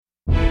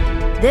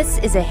This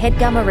is a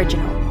HeadGum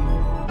original.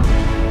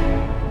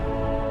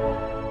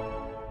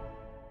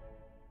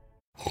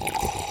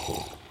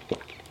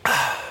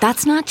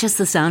 That's not just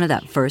the sound of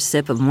that first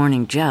sip of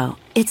Morning Joe.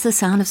 It's the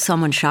sound of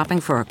someone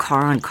shopping for a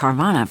car on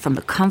Carvana from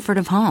the comfort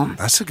of home.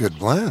 That's a good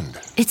blend.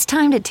 It's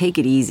time to take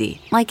it easy,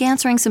 like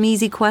answering some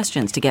easy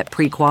questions to get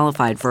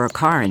pre-qualified for a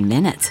car in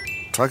minutes.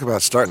 Talk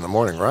about starting the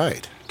morning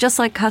right. Just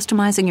like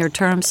customizing your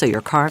terms so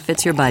your car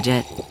fits your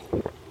budget.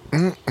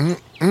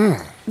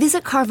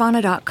 Visit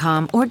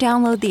Carvana.com or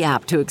download the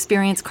app to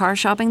experience car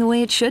shopping the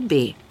way it should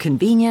be.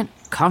 Convenient,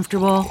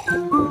 comfortable.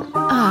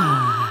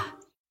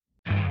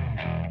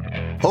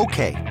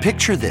 Okay,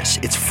 picture this.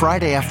 It's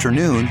Friday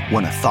afternoon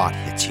when a thought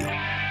hits you.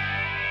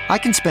 I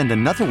can spend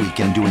another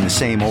weekend doing the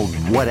same old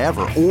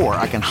whatever, or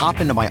I can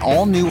hop into my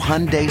all-new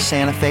Hyundai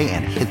Santa Fe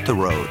and hit the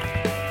road.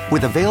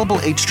 With available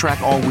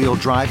H-Track all-wheel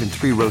drive and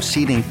 3-row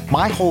seating,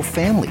 my whole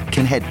family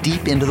can head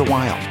deep into the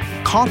wild.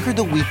 Conquer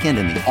the weekend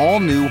in the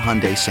all-new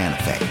Hyundai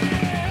Santa Fe.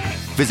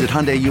 Visit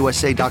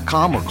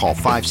HyundaiUSA.com or call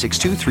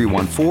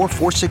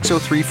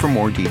 562-314-4603 for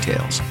more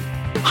details.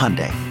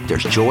 Hyundai,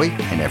 there's joy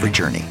in every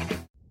journey.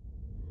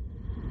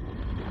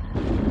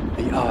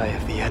 The eye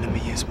of the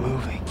enemy is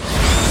moving.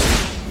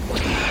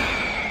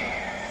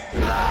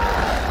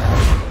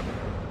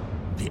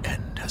 The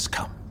end has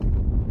come.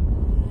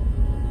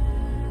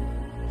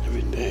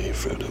 Every day,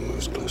 Frodo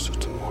moves closer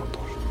to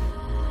Mordor.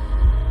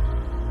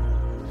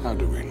 How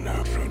do we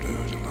know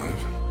Frodo is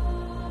alive?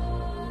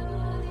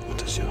 What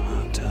does your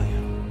heart tell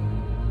you?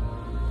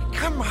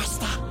 Come,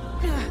 Master.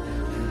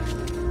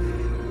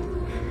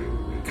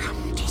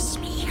 Come to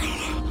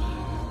Smeagol.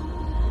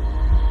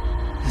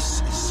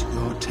 This is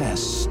your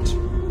test.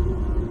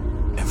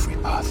 Every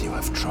path you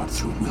have trod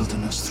through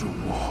wilderness, through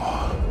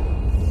war,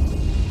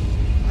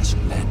 has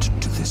led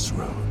to this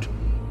road.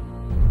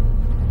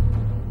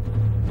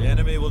 The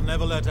enemy will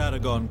never let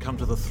Aragorn come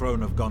to the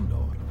throne of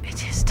Gondor.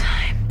 It is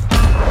time.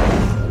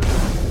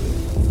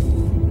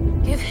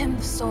 Give him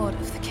the sword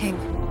of the king.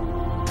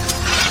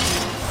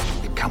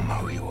 Become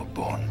who you were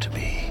born to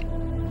be.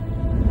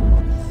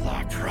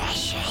 The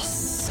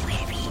precious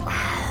will be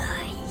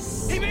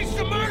ours. He means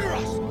to murder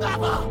us!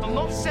 I'm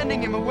not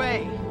sending him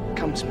away.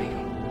 Come to me.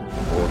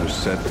 Orders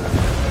set.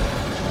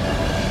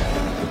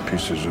 The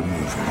pieces are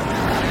moving.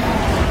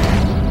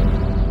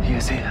 He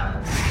is here.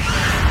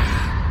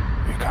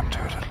 We come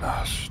to it at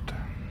last.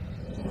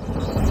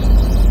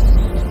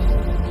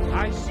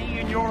 I see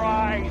in your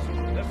eyes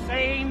the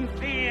same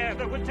fear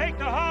that would take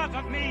the heart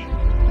of me.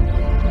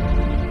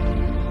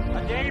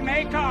 A day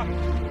may come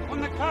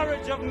when the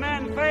courage of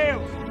men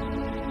fails.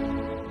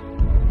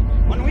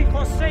 When we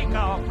forsake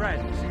our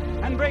friends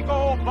and break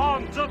all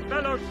bonds of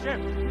fellowship.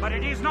 But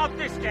it is not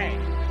this day.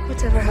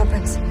 Whatever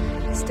happens,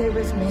 stay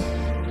with me.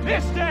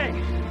 This day,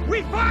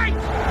 we fight!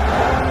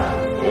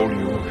 All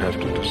you have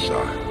to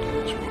decide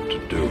is what to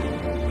do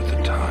with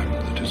the time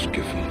that is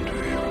given to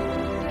you.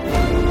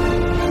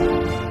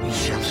 We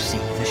shall see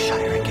the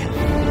Shire again.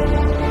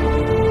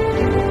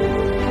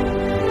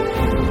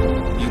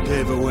 You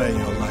gave away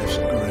your life's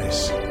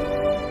grace.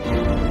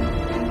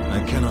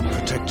 I cannot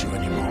protect you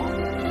anymore.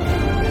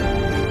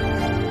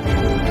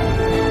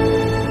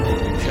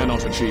 We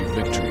cannot achieve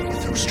victory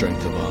through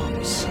strength of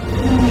arms.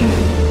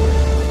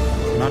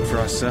 Not for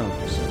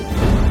ourselves.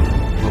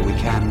 But we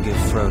can give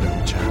Frodo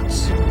a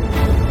chance.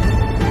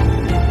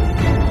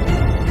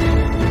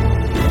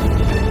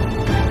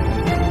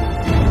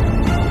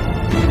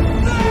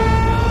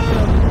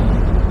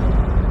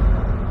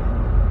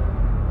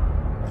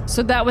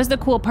 So that was the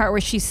cool part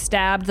where she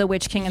stabbed the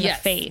Witch King in the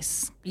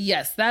face.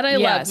 Yes, that I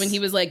loved when he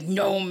was like,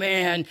 no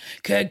man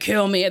can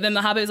kill me. And then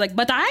the Hobbit was like,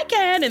 but I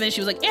can. And then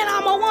she was like, and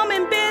I'm a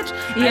woman, bitch.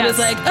 And I was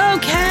like,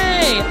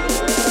 okay.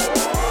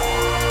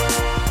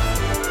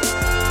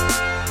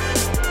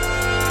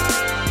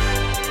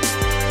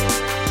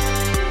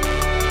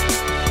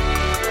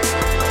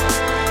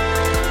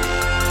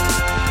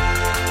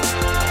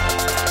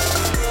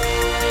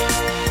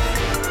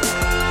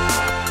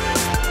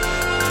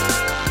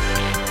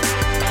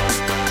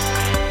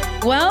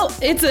 Well,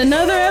 it's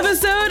another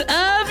episode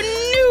of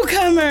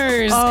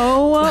Newcomers.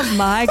 Oh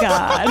my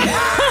God.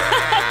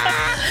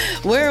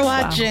 We're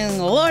watching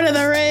Lord of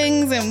the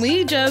Rings, and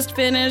we just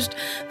finished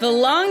the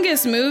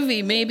longest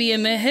movie maybe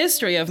in the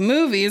history of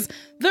movies,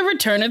 The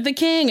Return of the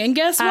King. And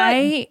guess what?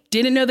 I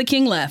didn't know the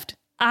king left.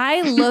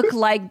 I look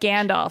like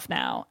Gandalf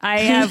now. I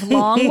have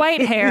long white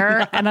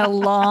hair and a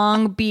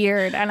long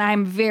beard, and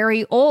I'm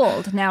very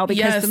old now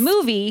because the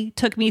movie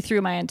took me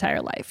through my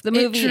entire life. The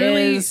movie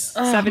is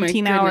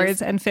 17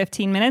 hours and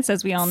 15 minutes,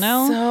 as we all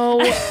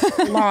know.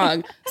 So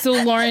long. So,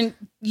 Lauren,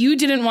 you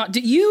didn't watch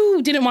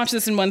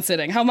this in one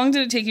sitting. How long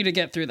did it take you to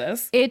get through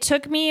this? It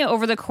took me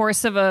over the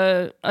course of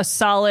a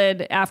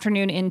solid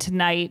afternoon into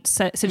night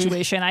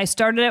situation. I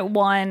started at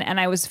 1 and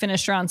I was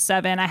finished around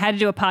 7. I had to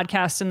do a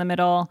podcast in the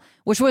middle,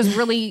 which was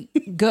really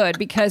good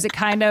because it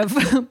kind of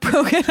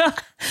broke it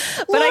up.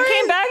 But Lauren, I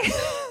came back.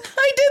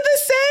 I did the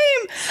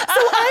same. So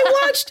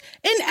I watched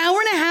an hour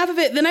and a half of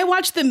it. Then I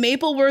watched the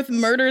Mapleworth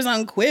murders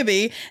on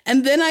Quibi.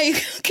 And then I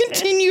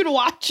continued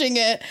watching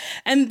it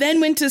and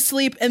then went to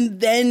sleep and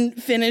then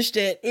finished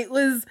it.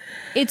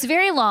 It's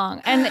very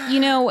long. And, you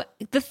know,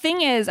 the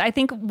thing is, I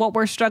think what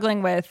we're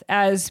struggling with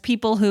as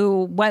people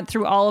who went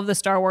through all of the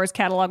Star Wars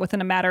catalog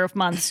within a matter of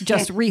months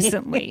just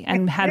recently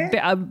and had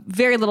a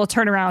very little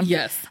turnaround.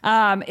 Yes.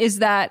 Is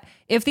that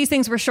if these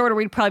things were shorter,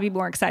 we'd probably be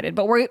more excited.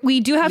 But we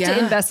do have to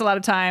invest a lot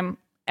of time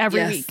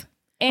every week.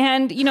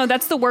 And, you know,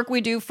 that's the work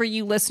we do for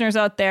you listeners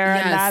out there.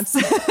 Yes.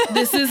 And that's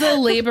this is a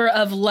labor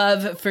of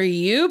love for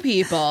you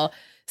people.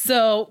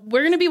 So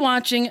we're going to be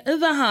watching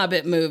the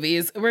Hobbit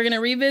movies. We're going to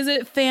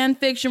revisit fan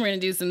fiction. We're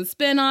going to do some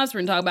spinoffs. We're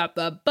going to talk about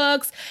the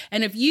books.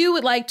 And if you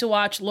would like to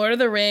watch Lord of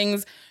the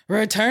Rings,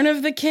 Return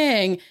of the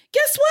King,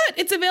 guess what?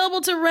 It's available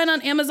to rent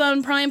on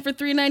Amazon Prime for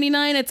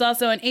 $3.99. It's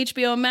also on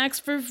HBO Max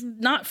for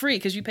not free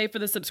because you pay for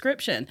the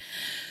subscription.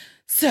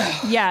 So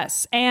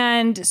yes,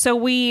 and so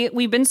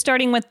we've been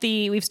starting with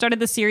we've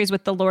started the series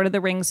with the Lord of the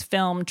Rings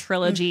film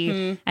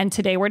trilogy, and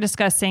today we're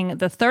discussing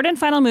the third and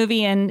final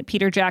movie in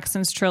Peter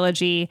Jackson's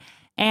trilogy.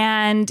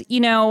 And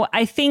you know,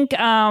 I think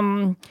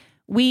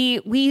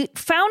we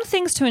found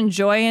things to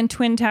enjoy in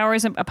Twin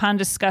Towers upon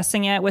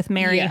discussing it with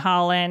Mary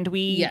Holland.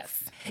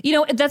 You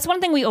know, that's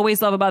one thing we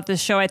always love about this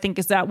show, I think,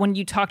 is that when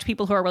you talk to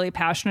people who are really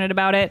passionate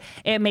about it,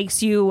 it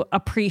makes you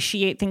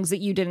appreciate things that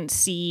you didn't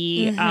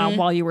see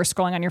while you were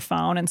scrolling on your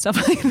phone and stuff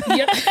like that.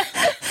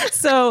 Yep.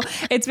 So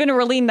it's been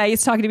really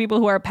nice talking to people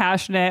who are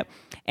passionate.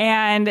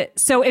 And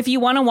so if you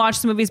want to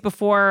watch the movies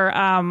before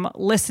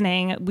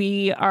listening,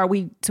 we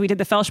did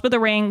The Fellowship of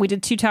the Ring, we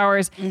did Two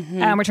Towers,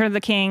 Return of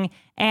the King.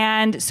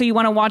 And so you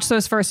want to watch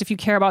those first if you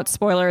care about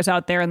spoilers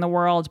out there in the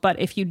world. But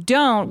if you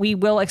don't, we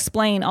will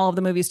explain all of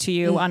the movies to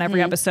you on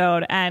every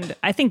episode. And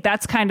I think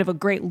that's kind of a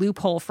great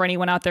loophole for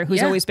anyone out there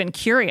who's always been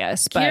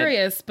curious.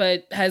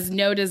 But has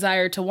no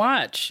desire to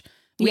watch.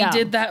 We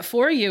did that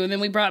for you. And then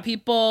we brought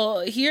people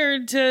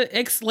here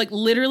to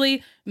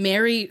literally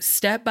Mary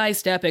step by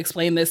step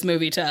explain this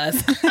movie to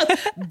us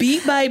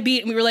beat by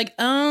beat. And we were like,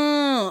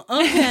 oh,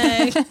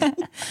 okay.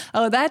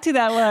 Oh, that's who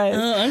that was.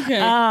 Oh,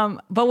 okay.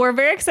 But we're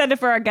very excited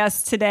for our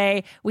guests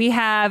today. We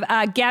have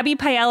Gaby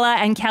Paiella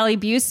and Callie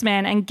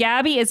Beusman. And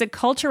Gaby is a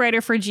culture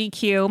writer for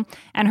GQ,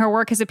 and her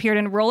work has appeared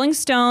in Rolling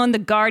Stone, The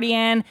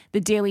Guardian,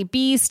 The Daily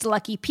Beast,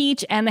 Lucky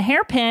Peach, and The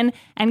Hairpin.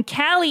 And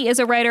Callie is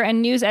a writer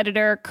and news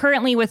editor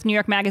currently with New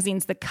York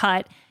Magazine's The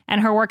Cut. And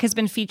her work has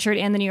been featured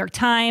in the New York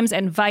Times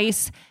and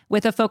Vice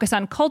with a focus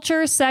on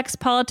culture, sex,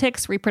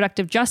 politics,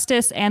 reproductive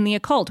justice, and the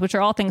occult, which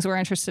are all things we're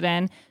interested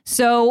in.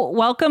 So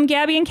welcome,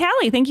 Gaby and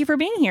Callie. Thank you for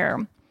being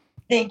here.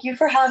 Thank you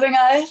for having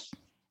us.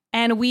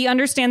 And we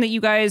understand that you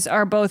guys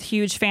are both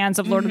huge fans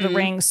of Lord of the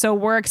Rings. So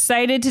we're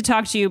excited to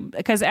talk to you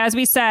because, as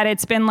we said,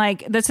 it's been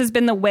this has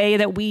been the way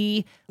that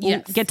we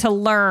get to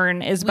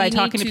learn is by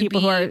talking to people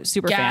who are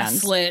super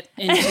fans. Gaslit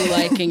into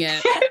liking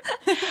it.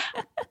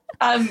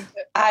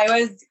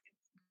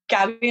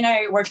 Gaby and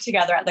I worked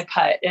together at The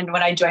Cut, and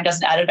when I joined as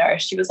an editor,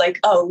 she was like,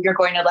 oh, you're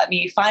going to let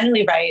me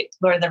finally write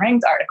Lord of the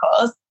Rings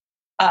articles.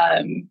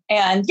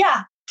 And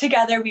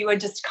together we would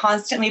just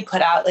constantly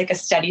put out a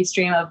steady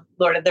stream of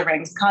Lord of the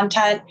Rings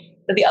content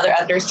that the other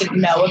editors didn't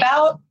know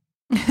about.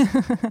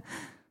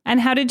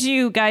 And how did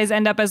you guys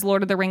end up as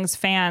Lord of the Rings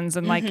fans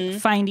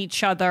and find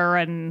each other,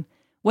 and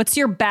what's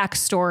your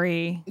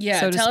backstory?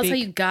 Yeah, tell us how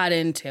you got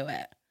into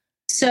it.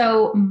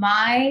 So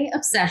my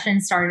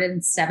obsession started in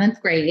 7th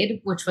grade,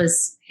 which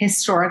was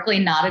historically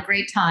not a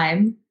great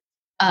time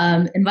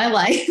in my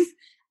life.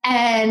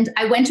 And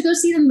I went to go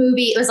see the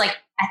movie. It was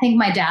I think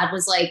my dad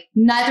was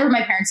neither of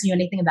my parents knew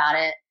anything about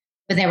it,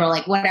 but they were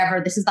like,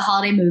 whatever, this is the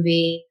holiday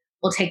movie.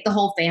 We'll take the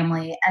whole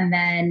family. And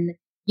then,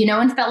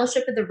 in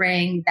Fellowship of the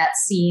Ring, that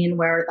scene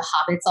where the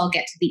hobbits all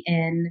get to the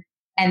inn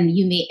and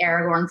you meet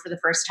Aragorn for the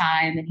first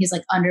time and he's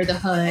under the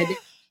hood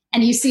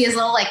and you see his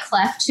little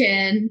cleft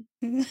chin.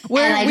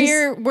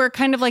 We're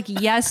kind of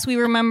yes, we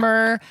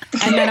remember.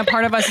 And then a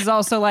part of us is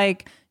also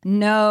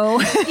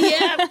no.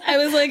 Yeah, I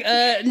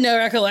was no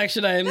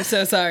recollection. I'm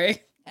so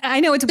sorry. I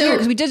know it's weird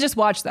because we did just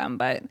watch them,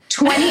 but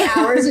 20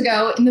 hours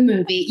ago in the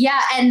movie.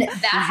 Yeah. And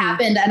that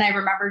happened. And I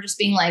remember just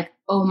being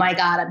oh my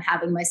God, I'm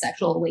having my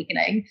sexual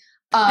awakening.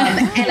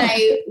 And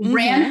I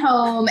ran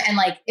home and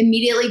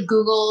immediately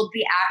Googled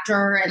the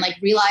actor and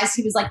realized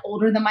he was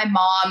older than my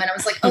mom. And I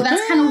was oh,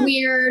 that's kind of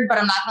weird, but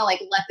I'm not going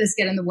to let this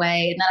get in the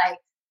way. And then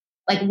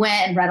I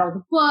went and read all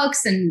the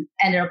books and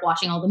ended up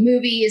watching all the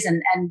movies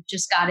and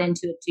just got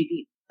into it too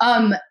deep.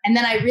 And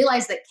then I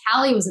realized that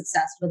Callie was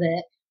obsessed with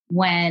it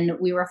when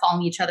we were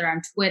following each other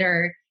on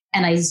Twitter,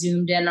 and I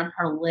zoomed in on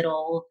her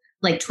little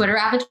Twitter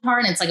avatar,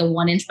 and it's a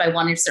 1-inch by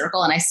 1-inch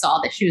circle. And I saw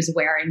that she was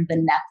wearing the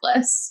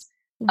necklace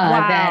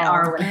that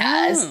Arwen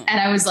has. And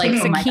I was oh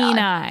my keen God.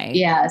 Eye.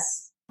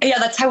 Yes. Yeah,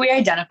 that's how we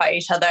identify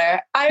each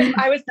other.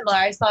 I was similar.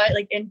 I saw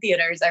it in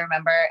theaters, I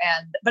remember.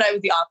 But I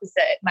was the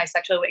opposite. My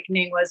sexual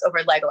awakening was over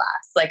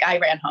Legolas. I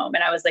ran home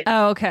and I was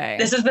oh, okay,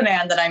 this is the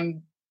man that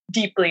I'm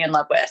deeply in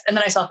love with. And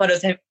then I saw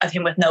photos of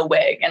him with no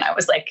wig. And I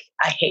was I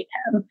hate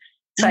him.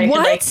 So I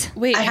what?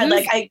 Could,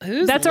 like,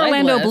 Wait, that's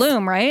Orlando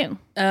Bloom, right?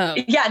 Oh.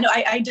 Yeah, no,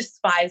 I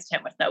despised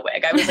him with no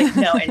wig. I was like,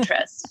 no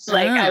interest.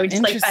 Like, I would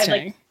just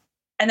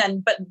and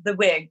then, but the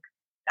wig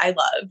I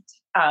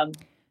loved.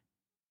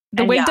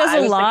 The wig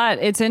does a lot.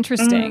 It's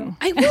interesting.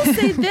 I will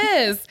say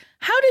this.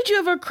 How did you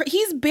ever,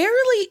 he's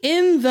barely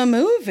in the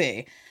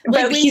movie.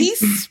 Like when he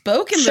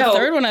spoke in the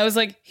third one, I was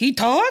like, he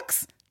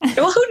talks?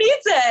 Well, who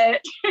needs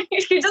it?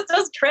 He just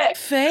does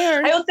tricks.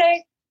 Fair. I will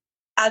say,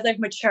 as I've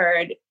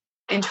matured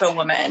into a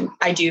woman,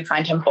 I do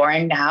find him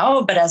boring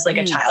now, but as like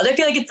a child, I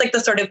feel like it's like the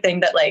sort of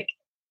thing that like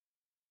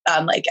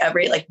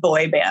every like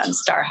boy band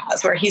star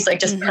has, where he's like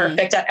just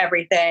perfect at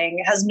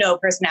everything, has no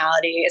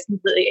personality, is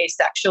completely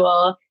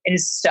asexual, and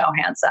is so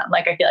handsome.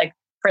 Like I feel like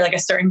for like a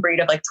certain breed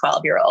of like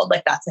 12-year-old,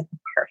 like that's like the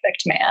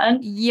perfect man.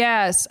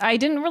 Yes. I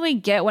didn't really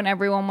get when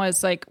everyone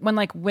was like, when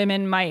like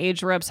women my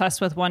age were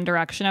obsessed with One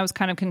Direction, I was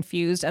kind of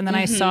confused. And then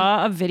I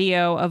saw a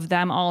video of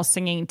them all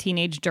singing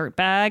Teenage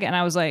Dirtbag, and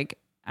I was like,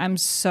 I'm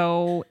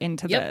so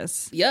into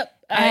this. Yep.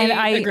 And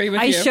I agree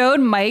with you. I showed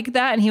Mike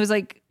that, and he was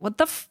like, what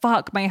the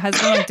fuck? My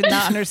husband did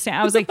not understand.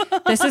 I was like,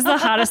 this is the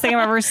hottest thing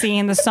I've ever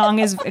seen. The song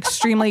is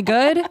extremely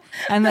good,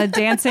 and the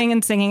dancing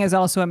and singing is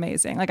also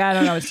amazing. Like, I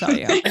don't know what to tell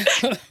you.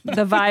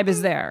 The vibe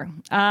is there.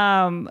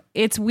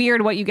 It's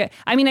weird what you get.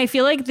 I mean, I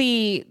feel like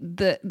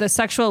the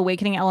sexual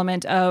awakening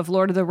element of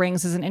Lord of the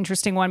Rings is an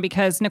interesting one,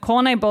 because Nicole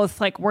and I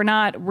both, like,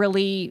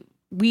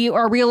 we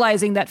are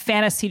realizing that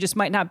fantasy just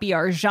might not be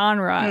our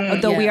genre,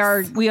 though we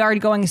are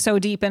going so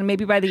deep, and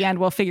maybe by the end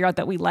we'll figure out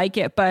that we like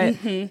it. But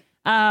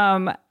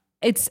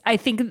I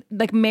think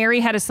like Mary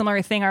had a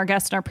similar thing, our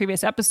guest in our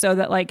previous episode,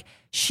 that like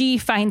she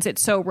finds it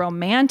so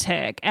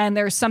romantic, and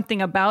there's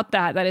something about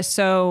that is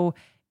so,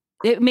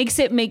 it makes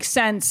it make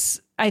sense.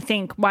 I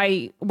think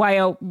why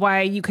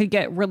you could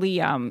get really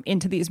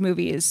into these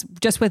movies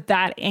just with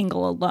that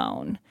angle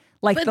alone,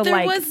 like but the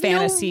like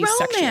fantasy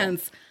section.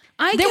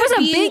 There was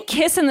a big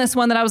kiss in this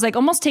one that I was like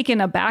almost taken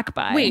aback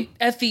by. Wait,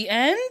 at the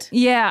end?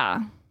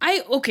 Yeah.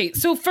 Okay,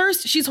 so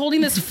first she's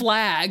holding this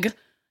flag,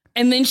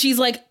 and then she's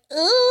like,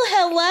 oh,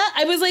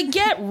 hello. I was like,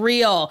 get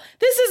real.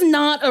 This is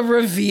not a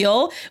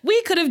reveal.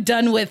 We could have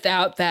done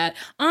without that.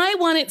 I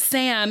wanted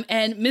Sam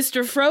and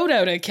Mr.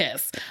 Frodo to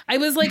kiss. I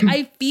was like,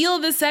 I feel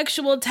the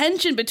sexual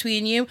tension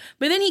between you,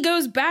 but then he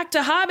goes back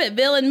to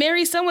Hobbitville and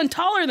marries someone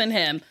taller than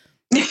him.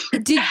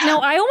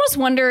 I almost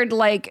wondered,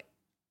 like,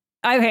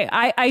 okay,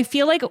 I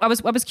feel like I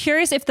was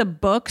curious if the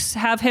books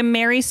have him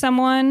marry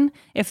someone,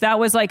 if that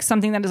was like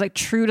something that is like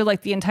true to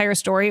like the entire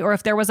story, or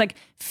if there was like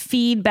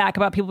feedback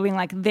about people being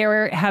like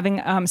they're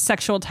having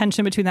sexual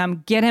tension between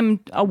them. Get him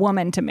a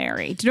woman to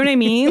marry. Do you know what I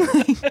mean?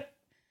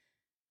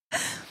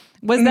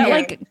 Was that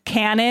like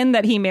canon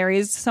that he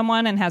marries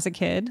someone and has a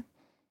kid?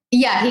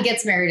 Yeah, he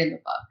gets married in the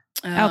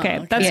book.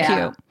 Okay, that's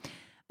cute.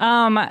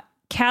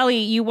 Callie,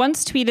 you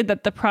once tweeted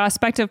that the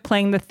prospect of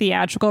playing the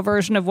theatrical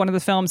version of one of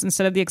the films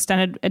instead of the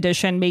extended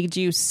edition made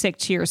you sick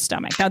to your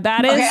stomach. Now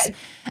that is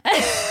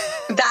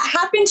that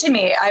happened to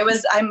me.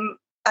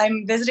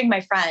 I'm visiting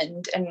my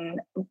friend, and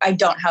I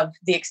don't have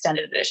the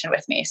extended edition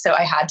with me, so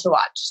I had to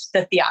watch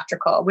the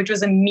theatrical, which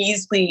was a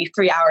measly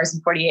 3 hours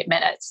and 48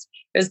 minutes.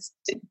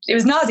 It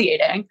was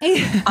nauseating.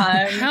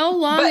 How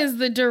long is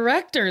the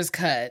director's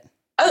cut?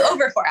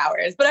 Over 4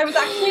 hours. But I was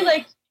actually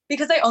like,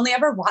 because I only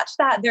ever watched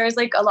that, there's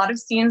like a lot of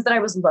scenes that I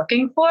was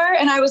looking for,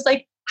 and I was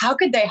like, how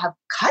could they have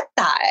cut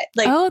that?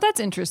 Like, oh, that's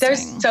interesting.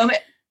 There's so many.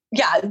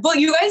 Yeah. Well,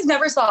 you guys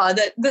never saw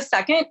the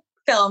second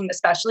film,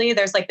 especially.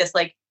 There's like this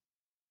like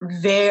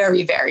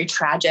very, very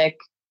tragic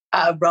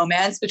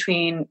romance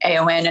between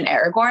Éowyn and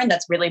Aragorn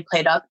that's really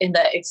played up in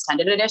the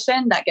extended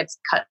edition that gets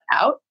cut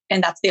out.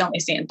 And that's the only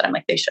scene that I'm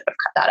like, they should have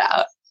cut that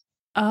out.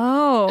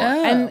 Oh.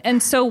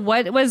 And so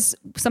what was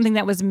something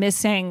that was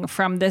missing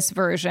from this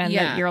version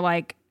that you're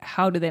like,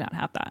 how do they not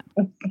have that?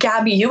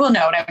 Gaby, you will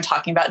know what I'm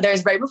talking about.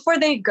 There's right before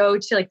they go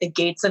to like the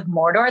gates of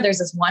Mordor, there's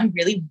this one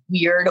really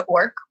weird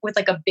orc with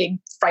like a big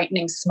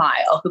frightening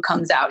smile who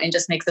comes out and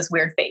just makes this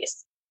weird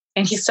face.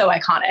 And he's so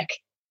iconic.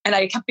 And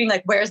I kept being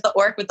like, where's the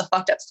orc with the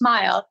fucked up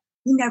smile?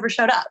 He never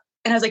showed up.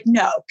 And I was like,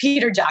 no,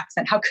 Peter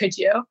Jackson, how could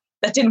you?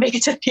 That didn't make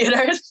it to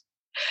theaters.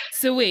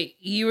 So wait,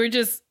 you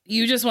just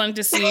wanted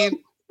to see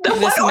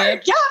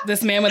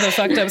this man with a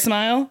fucked up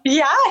smile?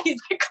 Yeah,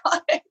 he's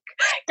iconic.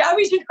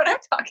 Gaby, do you know what I'm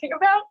talking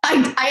about?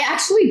 I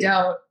actually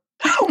don't.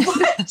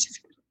 What?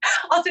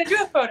 I'll send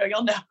you a photo.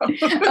 You'll know.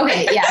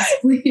 Okay, yes,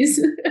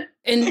 please.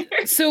 And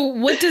so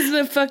what does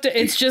the fucked up...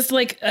 It's just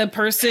like a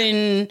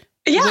person...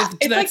 Yeah.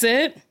 That's like,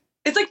 it?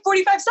 It's like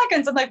 45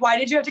 seconds. I'm like, why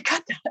did you have to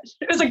cut that?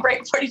 It was a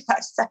great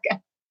 45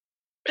 seconds.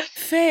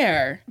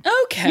 Fair.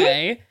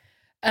 Okay.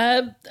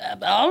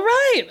 All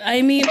right.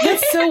 I mean,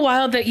 it's so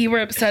wild that you were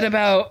upset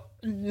about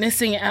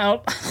missing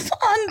out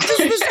on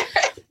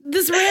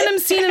this random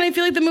scene, and I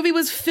feel like the movie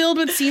was filled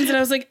with scenes that I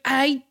was like,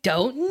 I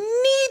don't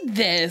need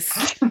this.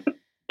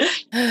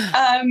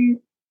 I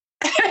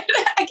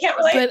can't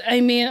relate. But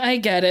I mean, I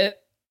get it.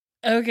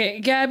 Okay,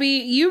 Gabby,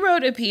 you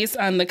wrote a piece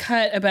on The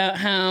Cut about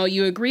how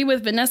you agree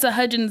with Vanessa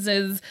Hudgens'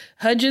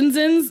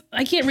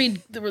 I can't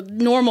read the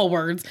normal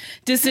words,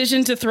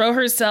 decision to throw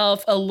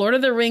herself a Lord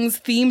of the Rings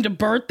themed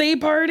birthday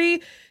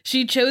party.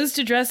 She chose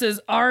to dress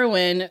as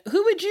Arwen.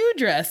 Who would you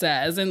dress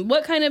as? And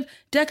what kind of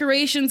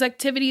decorations,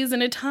 activities,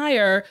 and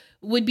attire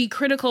would be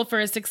critical for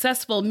a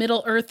successful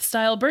Middle-earth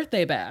style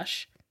birthday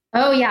bash?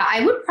 Oh, yeah.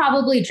 I would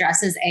probably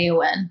dress as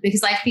Eowyn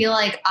because I feel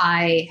like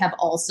I have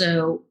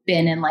also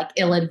been in like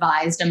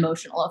ill-advised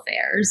emotional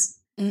affairs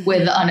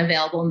with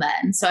unavailable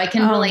men. So I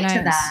can relate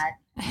to that.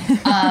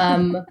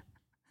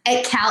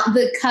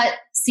 The cut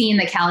scene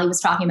that Callie was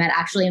talking about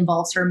actually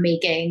involves her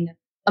making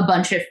a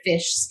bunch of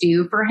fish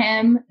stew for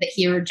him that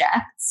he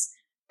rejects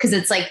because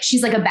it's like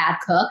she's like a bad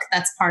cook.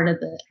 That's part of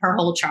her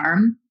whole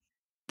charm.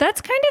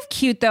 That's kind of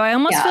cute, though. I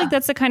almost feel like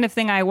that's the kind of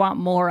thing I want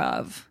more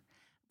of.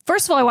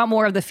 First of all, I want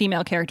more of the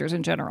female characters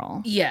in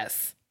general.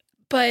 Yes.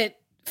 But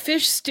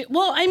fish stew.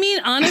 Well, I mean,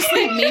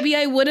 honestly, maybe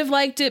I would have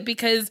liked it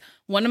because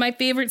one of my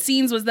favorite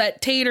scenes was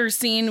that tater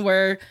scene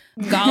where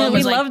Gollum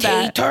was like,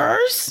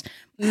 taters?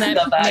 And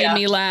that made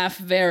me laugh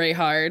very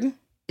hard.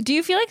 Do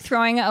you feel like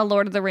throwing a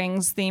Lord of the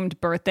Rings themed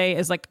birthday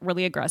is like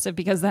really aggressive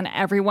because then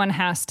everyone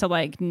has to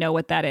like know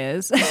what that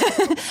is?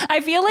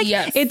 I feel like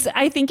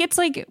I think it's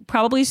like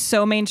probably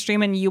so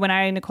mainstream, and you and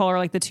I, Nicole, are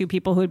like the two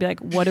people who would be like,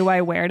 what do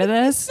I wear to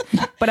this?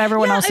 But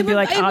everyone else would be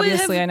like,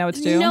 obviously I know what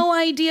to do. No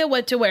idea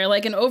what to wear,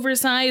 like an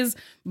oversized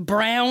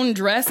brown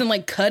dress and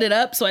like cut it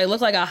up so I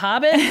look like a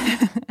hobbit.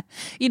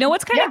 You know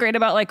what's kind of great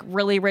about like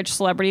really rich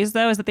celebrities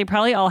though is that they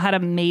probably all had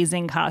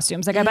amazing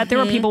costumes. Like I bet there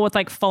were people with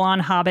like full on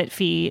hobbit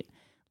feet.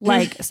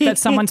 Like that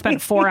someone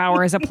spent 4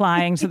 hours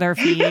applying to their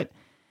feet.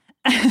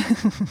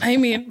 I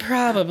mean,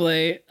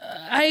 probably.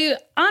 I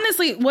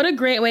honestly, what a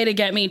great way to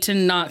get me to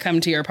not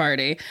come to your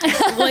party.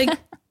 Like,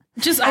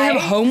 I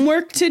have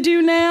homework to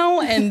do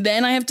now, and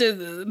then I have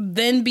to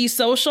then be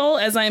social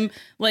as I'm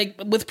like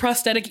with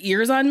prosthetic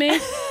ears on me.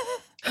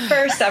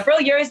 For several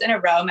years in a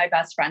row, my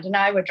best friend and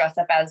I would dress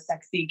up as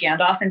sexy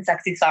Gandalf and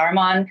sexy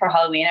Saruman for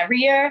Halloween every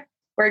year.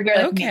 We'd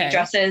wear like mini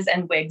dresses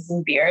and wigs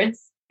and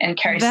beards. And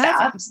carry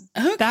staffs.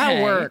 Okay.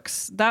 That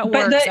works.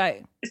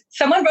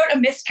 Someone wrote a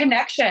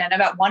misconnection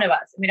about one of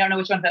us. And we don't know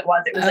which one it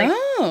was. It was like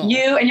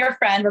you and your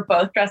friend were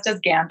both dressed as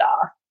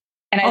Gandalf.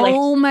 And I liked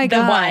the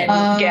one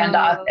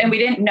Gandalf. And we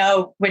didn't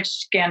know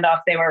which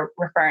Gandalf they were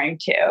referring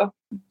to.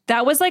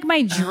 That was like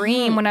my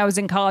dream when I was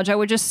in college. I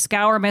would just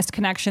scour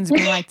misconnections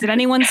being like, did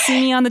anyone see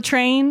me on the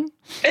train?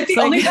 It's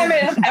the only time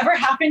it has ever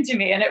happened to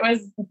me. And it was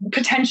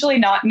potentially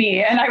not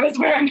me. And I was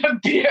wearing a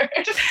beard.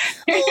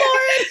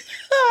 Lord.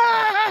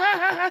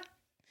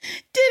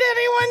 Did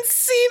anyone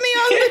see me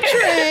on the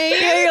train?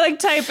 Yeah, you like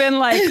type in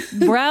like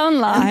brown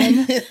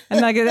line.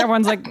 And like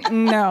everyone's like,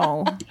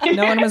 no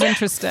one was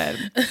interested.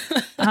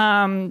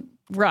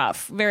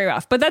 Rough, very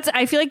rough. But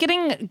I feel like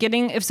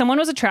getting if someone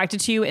was attracted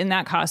to you in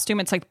that costume,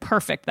 it's like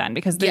perfect then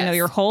because they know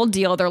your whole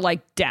deal. They're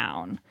like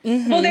down.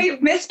 Mm-hmm. Well, they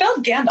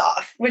misspelled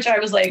Gandalf, which I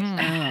was like,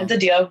 it's a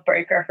deal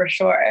breaker for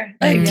sure.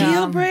 A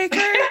deal breaker?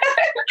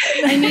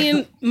 I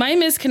mean, my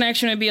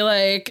misconnection would be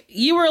like,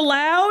 you were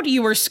loud,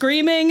 you were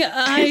screaming,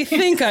 I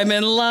think I'm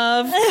in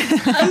love.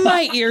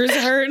 My ears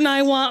hurt and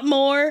I want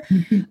more.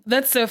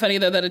 That's so funny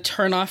though that a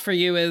turnoff for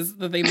you is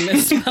that they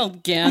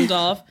misspelled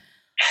Gandalf.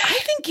 I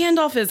think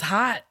Gandalf is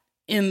hot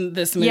in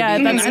this movie. Yeah,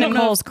 that's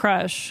Nicole's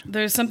crush.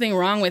 There's something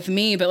wrong with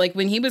me, but like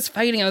when he was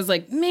fighting, I was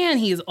like, man,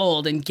 he's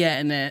old and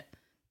getting it.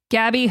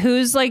 Gabby,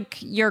 who's like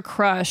your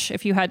crush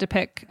if you had to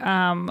pick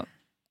of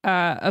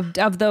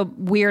the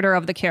weirder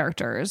of the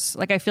characters?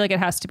 Like I feel like it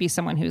has to be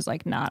someone who's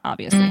like not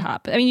obviously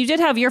hot. I mean, you did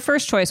have your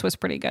first choice was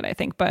pretty good, I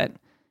think, but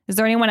is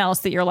there anyone else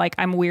that you're like,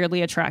 I'm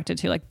weirdly attracted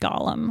to, like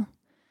Gollum?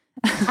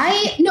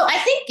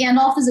 I think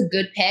Gandalf is a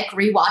good pick.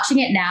 Rewatching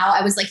it now,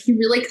 I was like, he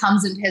really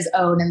comes into his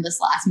own in this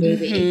last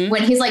movie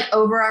when he's like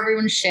over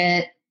everyone's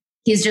shit.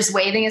 He's just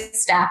waving his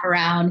staff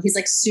around. He's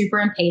like super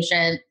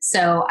impatient.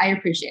 So I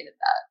appreciated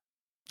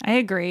that. I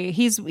agree.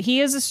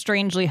 He is a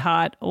strangely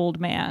hot old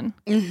man.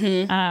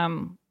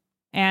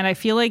 And I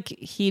feel like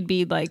he'd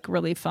be like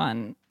really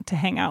fun to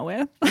hang out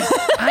with.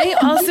 I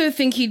also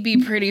think he'd be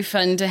pretty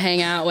fun to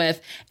hang out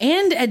with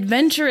and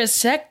adventurous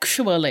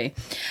sexually.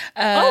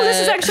 This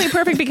is actually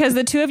perfect because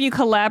the two of you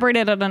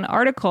collaborated on an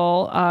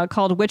article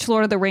called Which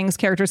Lord of the Rings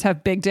Characters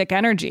Have Big Dick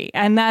Energy?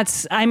 And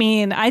that's, I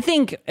mean, I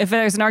think if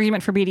there's an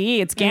argument for BDE,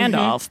 it's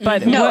Gandalf.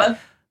 But no,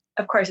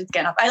 of course it's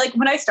Gandalf.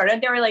 When I started,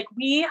 they were like,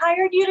 we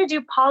hired you to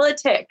do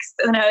politics.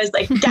 And I was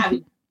like,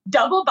 Gabby,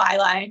 double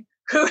byline.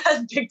 Who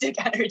has big dick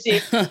energy?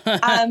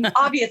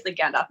 Obviously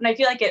Gandalf. And I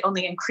feel like it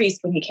only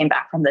increased when he came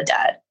back from the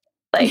dead.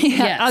 Like,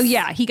 yes. Oh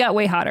yeah, he got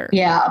way hotter.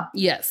 Yeah.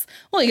 Yes.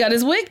 Well, he got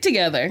his wig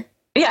together.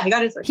 Yeah, he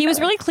got his wig together. Was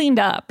really cleaned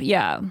up.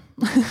 Yeah.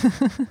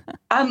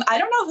 I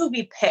don't know who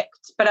we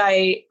picked, but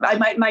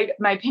my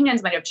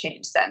opinions might have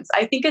changed since.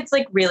 I think it's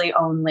like really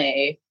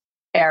only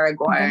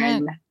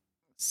Aragorn. Let's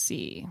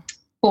see.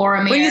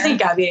 Boromir. What do you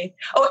think, Gabby?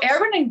 Oh,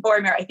 Aragorn and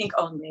Boromir, I think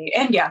only.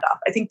 And Gandalf.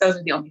 I think those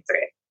are the only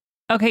three.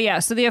 Okay, yeah.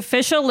 So the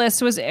official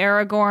list was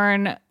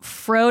Aragorn.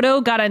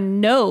 Frodo got a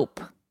nope,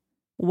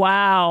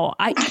 Wow.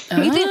 I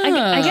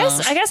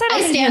guess I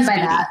don't stand by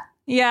that.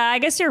 Yeah, I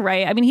guess you're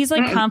right. I mean, he's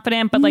like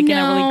confident, but like in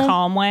a really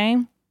calm way.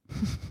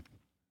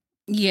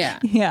 Yeah.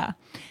 Yeah.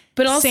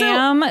 But also,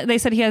 Sam, they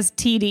said he has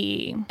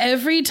TDE.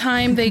 Every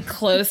time they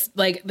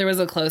there was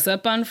a close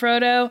up on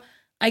Frodo,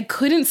 I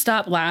couldn't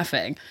stop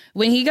laughing.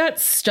 When he got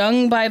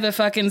stung by the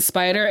fucking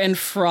spider and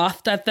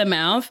frothed at the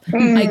mouth,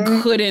 I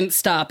couldn't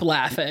stop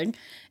laughing.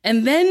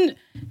 And then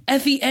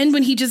at the end,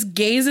 when he just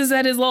gazes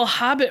at his little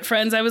hobbit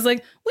friends, I was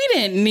like, we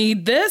didn't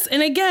need this.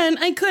 And again,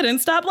 I couldn't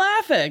stop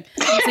laughing.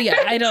 So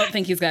yeah, I don't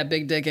think he's got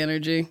big dick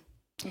energy.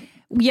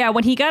 Yeah,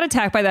 when he got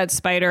attacked by that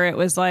spider, it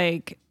was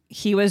like,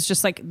 he was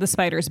just like the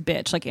spider's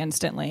bitch, like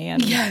instantly.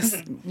 And yes.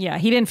 Yeah,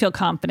 he didn't feel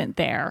confident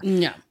there.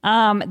 Yeah.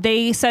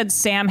 They said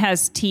Sam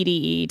has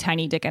TDE,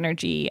 tiny dick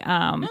energy,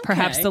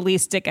 perhaps the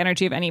least dick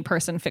energy of any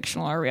person,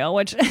 fictional or real,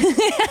 which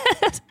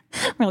is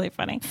really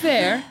funny.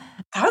 Fair.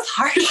 That was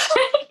harsh.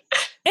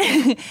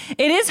 It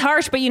is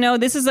harsh, but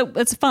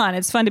it's fun.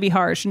 It's fun to be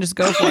harsh and just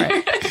go for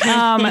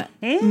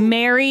it.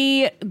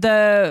 Mary,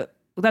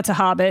 that's a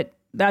hobbit.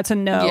 That's a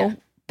no. Yeah.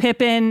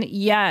 Pippin,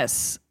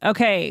 yes.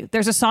 Okay,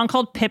 there's a song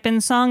called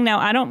Pippin Song. Now,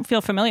 I don't feel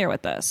familiar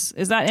with this.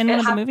 Is that in one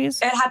of the movies?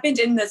 It happened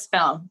in this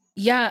film.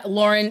 Yeah,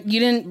 Lauren,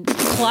 you didn't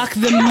clock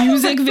the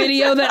music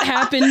video that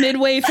happened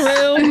midway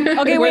through?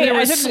 Okay, where there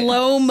was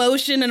slow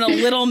motion and a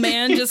little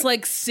man just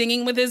like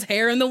singing with his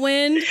hair in the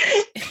wind?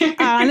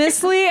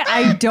 Honestly,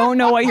 I don't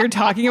know what you're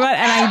talking about,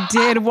 and I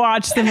did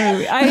watch the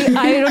movie.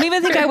 I don't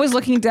even think I was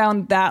looking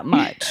down that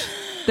much.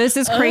 This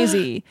is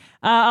crazy.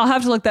 I'll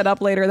have to look that up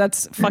later.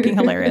 That's fucking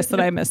hilarious that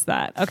I missed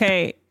that.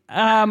 Okay.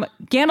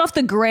 Gandalf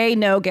the Grey,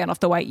 no. Gandalf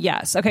the White,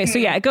 yes. Okay, so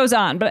yeah, it goes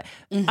on. But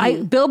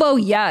Bilbo,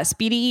 yes.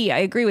 BDE, I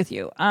agree with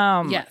you.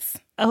 Yes.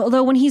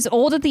 Although when he's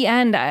old at the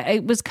end,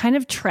 it was kind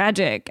of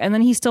tragic. And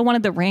then he still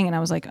wanted the ring. And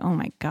I was like, oh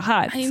my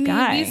God, this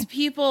guy. These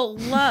people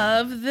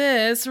love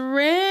this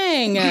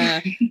ring.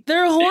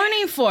 They're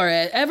horny for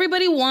it.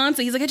 Everybody wants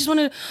it. He's like, I just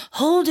want to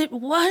hold it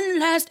one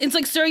last. It's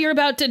like, sir, you're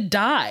about to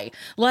die.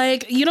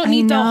 Like, you don't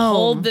need to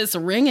hold this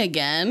ring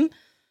again.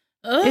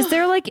 Ugh. Is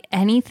there like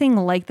anything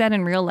like that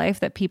in real life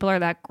that people are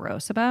that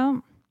gross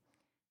about?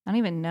 I don't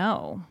even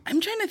know. I'm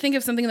trying to think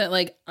of something that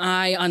like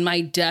I on my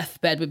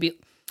deathbed would be.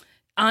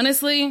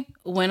 Honestly,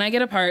 when I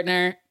get a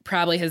partner,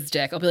 probably his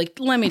dick. I'll be like,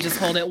 let me just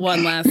hold it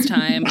one last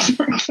time.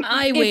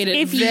 I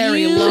waited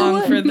very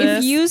long for this.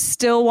 If you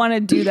still want to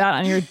do that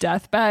on your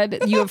deathbed,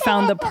 you have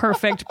found the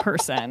perfect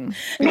person.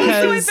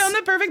 Also, I found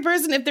the perfect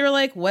person if they were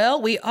like,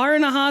 well, we are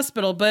in a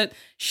hospital, but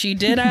she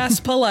did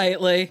ask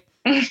politely.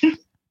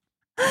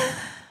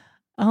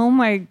 Oh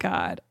my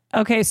God.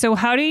 Okay, so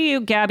how do you,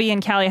 Gaby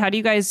and Callie, how do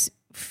you guys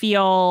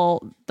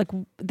feel like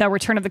the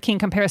Return of the King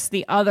compares to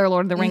the other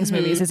Lord of the Rings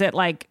movies? Is it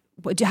like,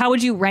 how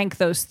would you rank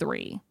those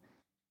three?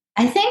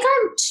 I think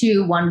I'm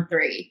 2, 1,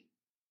 3.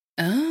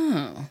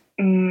 Oh.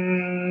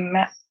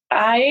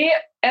 I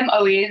am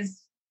always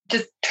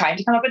just trying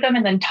to come up with them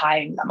and then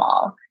tying them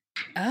all.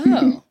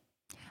 Oh.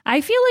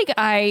 I feel like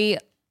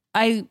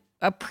I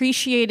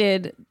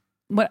appreciated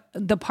what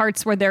the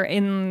parts where they're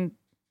in,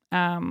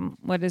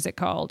 what is it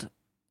called?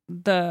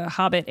 The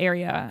Hobbit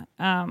area,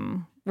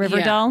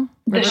 Riverdale?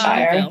 The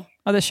Shire.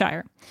 Oh, the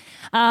Shire.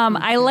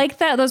 I like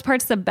those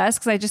parts the best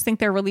because I just think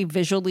they're really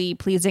visually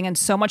pleasing, and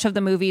so much of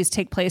the movies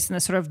take place in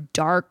this sort of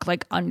dark,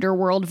 like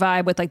underworld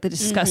vibe with like the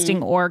disgusting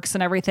orcs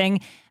and everything.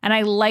 And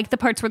I like the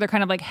parts where they're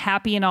kind of like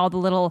happy and all the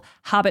little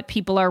Hobbit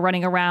people are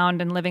running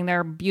around and living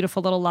their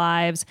beautiful little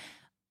lives.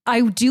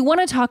 I do want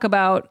to talk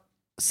about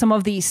some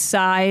of the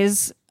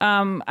size.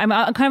 I'm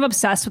kind of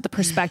obsessed with the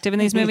perspective in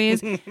these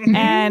movies,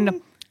 and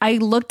I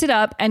looked it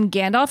up, and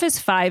Gandalf is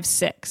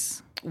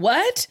 5'6".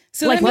 What?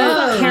 So like the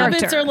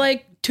hobbits are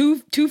like 2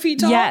 feet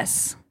tall?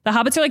 Yes. The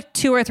hobbits are like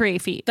 2 or 3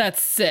 feet.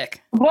 That's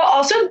sick. Well,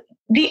 also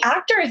the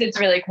actors, it's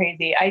really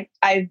crazy.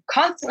 I'm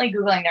constantly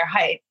Googling their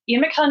height.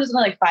 Ian McKellen is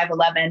only like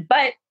 5'11",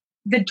 but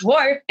the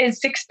dwarf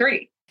is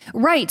 6'3".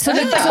 Right. So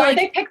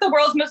they picked the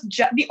world's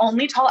the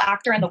only tall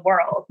actor in the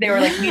world. They were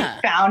like, we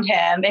found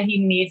him and he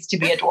needs to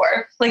be a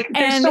dwarf. Like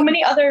there's so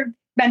many other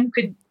men who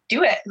could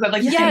do it who have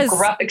like the same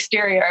gruff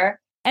exterior.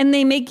 And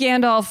they make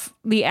Gandalf,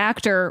 the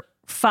actor,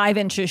 5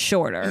 inches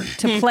shorter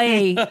to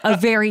play a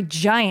very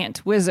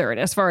giant wizard,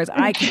 as far as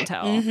I can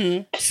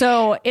tell.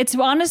 So it's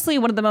honestly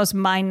one of the most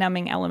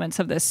mind-numbing elements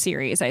of this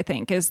series, I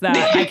think, is that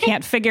I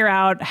can't figure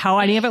out how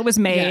any of it was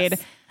made.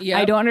 Yes. Yep.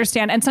 I don't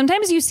understand. And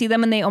sometimes you see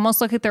them and they almost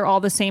look like they're all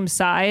the same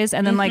size.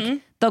 And then like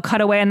they'll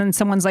cut away and then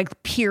someone's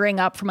like peering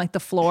up from like the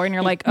floor and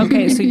you're like,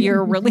 okay, so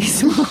you're really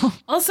small.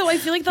 Also, I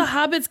feel like the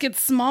hobbits get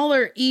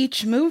smaller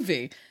each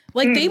movie.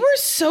 Like they were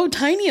so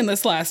tiny in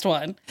this last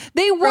one.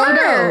 They were.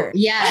 Frodo,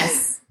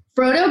 yes.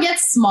 Frodo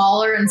gets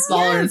smaller and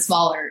smaller and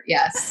smaller.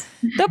 Yes.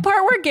 The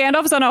part where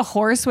Gandalf's on a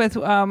horse with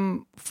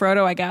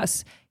Frodo, I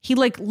guess, he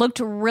like looked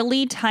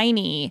really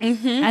tiny.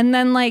 And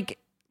then like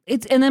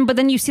but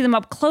then you see them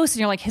up close and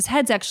you're like, his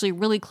head's actually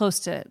really close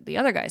to the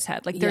other guy's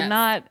head. Like they're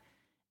not.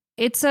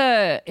 It's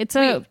a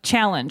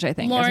challenge, I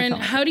think. Lauren,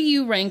 how do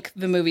you rank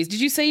the movies?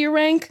 Did you say your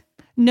rank?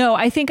 No,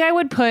 I think I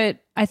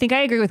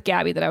agree with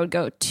Gabby that I would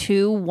go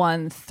 2,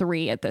 1,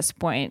 3 at this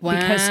point. Wow.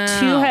 Because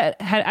 2 had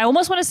I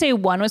almost want to say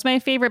 1 was my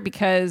favorite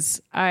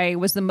because I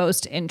was the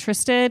most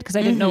interested because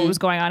I didn't know what was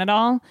going on at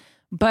all.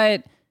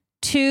 But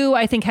 2,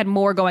 I think, had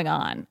more going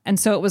on. And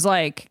so it was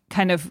like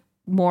kind of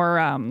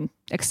more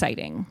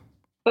exciting.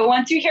 But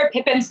once you hear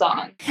Pippin's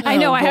song, I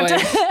know I have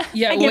to.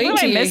 Yeah, wait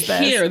till you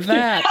hear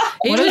that.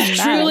 It was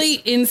truly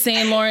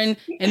insane, Lauren.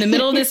 In the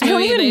middle of this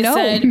movie, they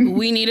said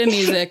we need a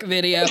music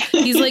video.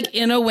 He's like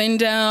in a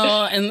window,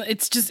 and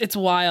it's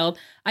wild.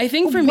 I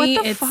think for me,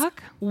 it's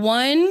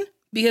 1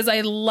 because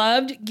I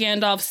loved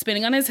Gandalf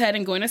spinning on his head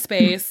and going to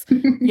space.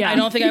 Yeah, I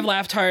don't think I've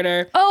laughed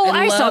harder. Oh,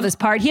 I saw this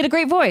part. He had a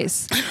great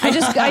voice. I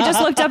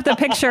just looked up the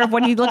picture of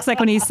what he looks like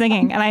when he's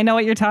singing, and I know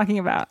what you're talking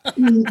about.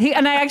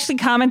 And I actually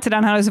commented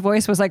on how his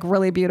voice was like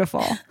really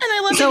beautiful. And I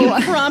love that you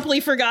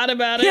promptly forgot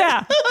about it.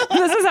 Yeah,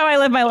 this is how I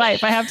live my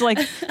life. I have to like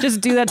just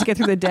do that to get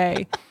through the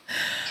day.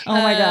 Oh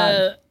my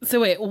God.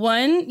 So wait,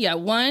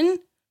 1,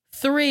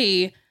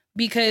 3,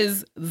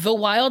 because the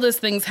wildest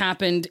things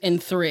happened in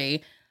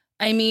 3.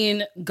 I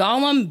mean,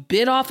 Gollum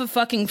bit off a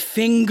fucking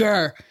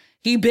finger.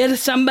 He bit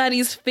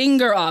somebody's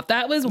finger off.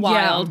 That was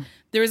wild. Yeah.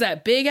 There was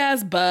that big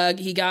ass bug.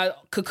 He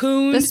got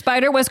cocooned. The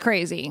spider was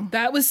crazy.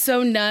 That was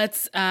so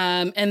nuts.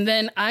 And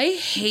then I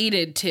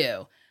hated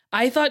 2.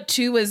 I thought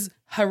 2 was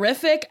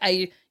horrific.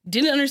 I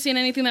didn't understand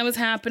anything that was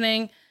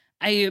happening.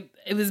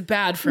 It was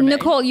bad for me.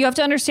 Nicole, you have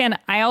to understand,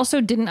 I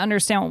also didn't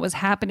understand what was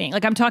happening.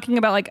 Like, I'm talking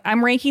about, like,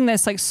 I'm ranking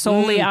this, like,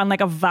 solely on,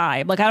 like, a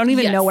vibe. Like, I don't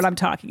even know what I'm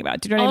talking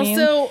about. Do you know what I mean?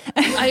 Also,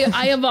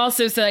 I have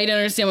also said I didn't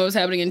understand what was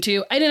happening in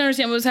 2. I didn't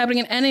understand what was happening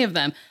in any of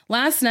them.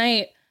 Last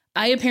night,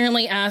 I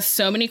apparently asked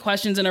so many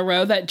questions in a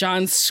row that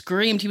John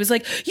screamed. He was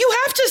like, "You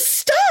have to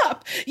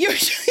stop! You're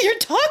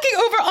talking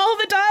over all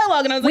the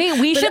dialogue." And I was like, "Wait,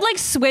 we should like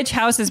switch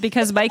houses,"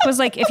 because Mike was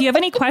like, "If you have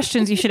any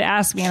questions, you should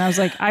ask me." And I was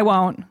like, "I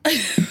won't."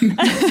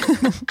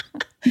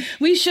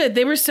 We should.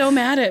 They were so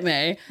mad at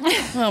me.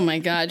 Oh my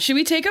God. Should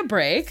we take a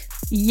break?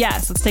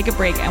 Yes, let's take a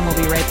break and we'll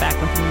be right back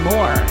with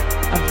more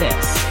of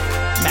this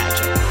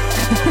magic.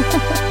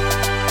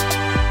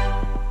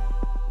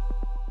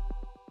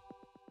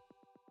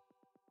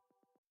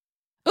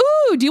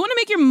 Ooh, do you want to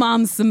make your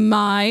mom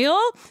smile?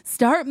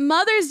 Start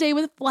Mother's Day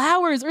with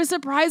flowers or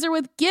surprise her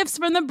with gifts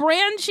from the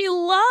brand she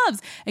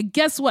loves. And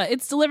guess what?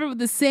 It's delivered with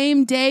the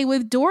same day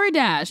with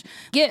DoorDash.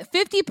 Get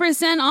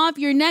 50% off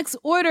your next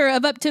order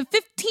of up to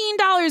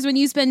 $15 when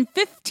you spend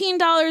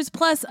 $15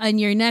 plus on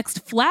your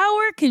next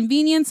flower,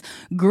 convenience,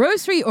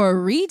 grocery, or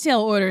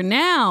retail order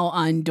now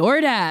on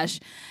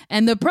DoorDash.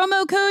 And the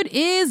promo code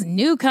is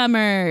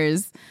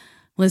Newcomers.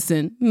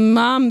 Listen,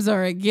 moms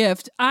are a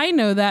gift. I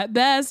know that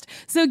best.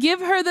 So give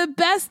her the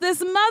best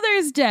this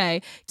Mother's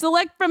Day.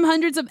 Select from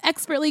hundreds of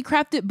expertly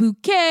crafted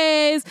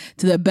bouquets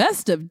to the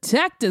best of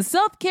tech to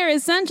self-care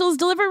essentials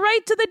delivered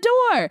right to the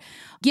door.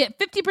 Get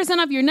 50%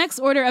 off your next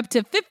order up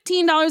to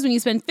 $15 when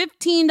you spend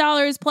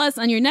 $15 plus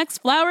on your next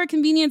flower,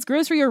 convenience,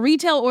 grocery, or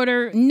retail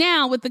order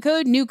now with the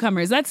code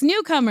Newcomers. That's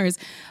Newcomers.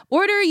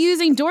 Order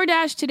using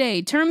DoorDash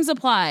today. Terms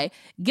apply.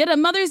 Get a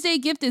Mother's Day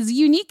gift as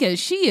unique as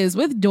she is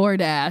with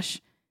DoorDash.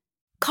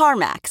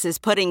 CarMax is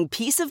putting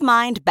peace of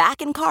mind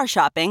back in car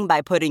shopping by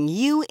putting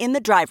you in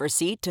the driver's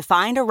seat to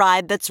find a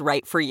ride that's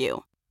right for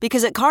you.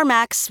 Because at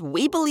CarMax,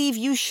 we believe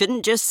you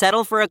shouldn't just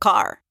settle for a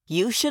car.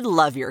 You should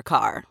love your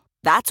car.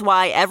 That's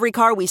why every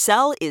car we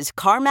sell is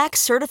CarMax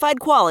certified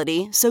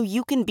quality, so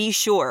you can be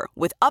sure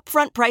with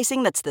upfront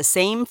pricing that's the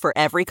same for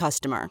every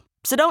customer.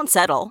 So don't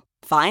settle.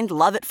 Find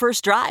love at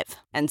first drive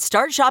and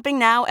start shopping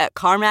now at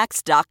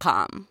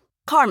CarMax.com.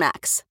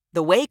 CarMax,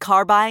 the way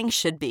car buying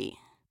should be.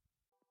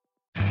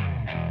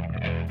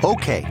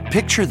 Okay,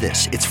 picture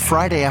this. It's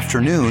Friday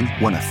afternoon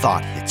when a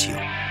thought hits you.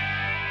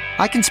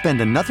 I can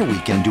spend another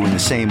weekend doing the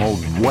same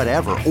old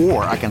whatever,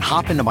 or I can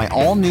hop into my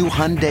all-new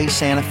Hyundai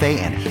Santa Fe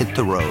and hit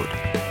the road.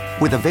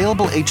 With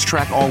available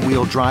H-Track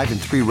all-wheel drive and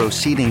 3-row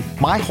seating,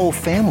 my whole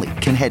family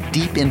can head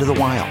deep into the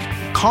wild.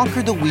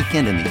 Conquer the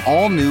weekend in the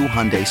all-new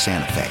Hyundai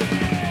Santa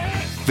Fe.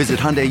 Visit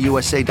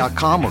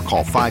HyundaiUSA.com or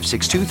call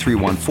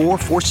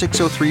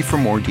 562-314-4603 for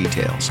more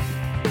details.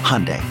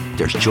 Hyundai,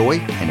 there's joy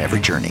in every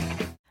journey.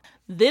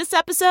 This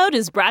episode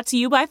is brought to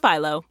you by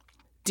Philo.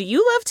 Do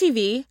you love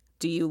TV?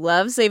 Do you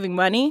love saving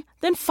money?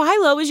 Then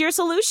Philo is your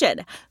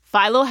solution.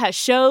 Philo has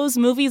shows,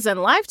 movies,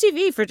 and live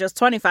TV for just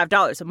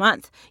 $25 a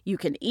month. You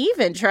can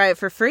even try it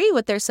for free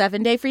with their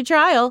 7-day free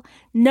trial.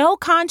 No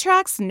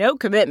contracts, no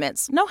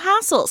commitments, no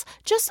hassles.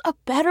 Just a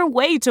better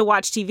way to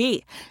watch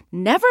TV.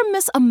 Never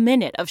miss a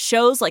minute of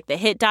shows like the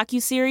hit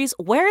docuseries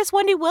Where is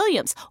Wendy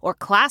Williams? Or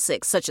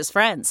classics such as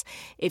Friends.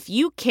 If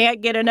you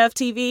can't get enough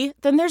TV,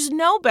 then there's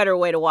no better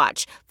way to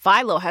watch.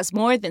 Philo has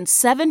more than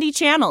 70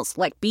 channels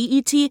like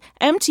BET,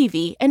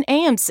 MTV, and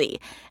AMC.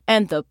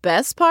 And the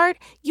best part?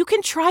 You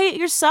can try it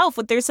yourself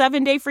with their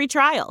 7-day free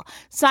trial.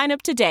 Sign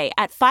up today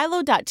at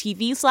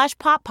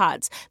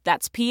philo.tv/poppods.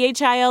 That's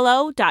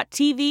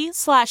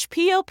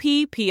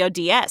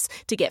philo.tv/POPPODS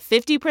to get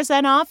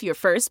 50% off your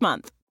first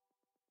month.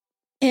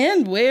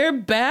 And we're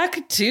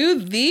back to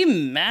the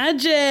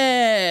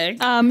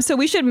magic. So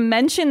we should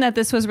mention that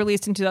this was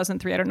released in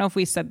 2003. I don't know if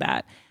we said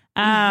that.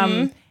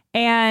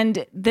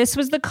 And this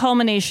was the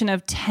culmination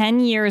of 10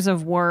 years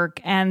of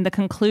work and the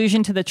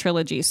conclusion to the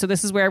trilogy. So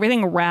this is where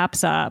everything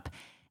wraps up.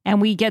 And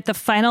we get the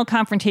final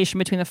confrontation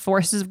between the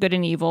forces of good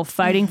and evil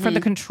fighting for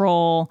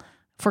control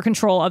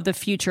of the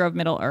future of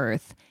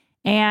Middle-earth.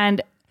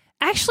 And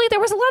actually,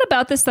 there was a lot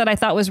about this that I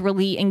thought was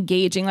really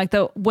engaging, like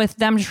with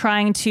them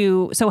trying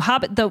to. So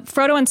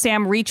Frodo and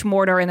Sam reach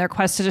Mordor in their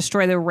quest to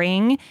destroy the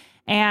ring,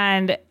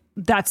 and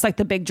that's like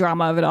the big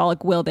drama of it all.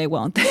 Like, will they?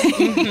 Won't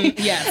they?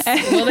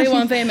 Yes, will they?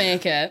 Won't they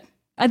make it?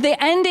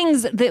 The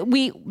endings that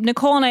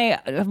Nicole and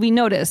I, we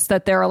noticed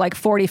that there are like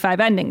 45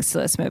 endings to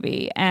this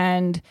movie,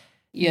 and.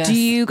 Yes. Do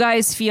you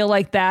guys feel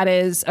like that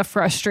is a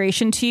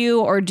frustration to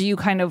you, or do you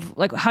kind of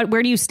like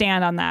where do you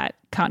stand on that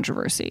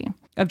controversy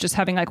of just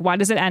having like, why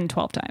does it end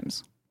 12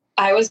 times?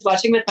 I was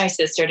watching with my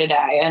sister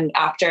today, and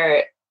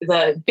after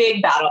the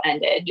big battle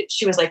ended,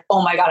 she was like,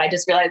 oh my God, I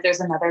just realized there's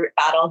another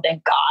battle.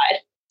 Thank God.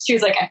 She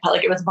was like, I felt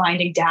like it was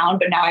winding down,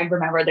 but now I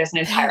remember there's an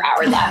entire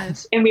hour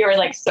left. And we were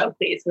like, so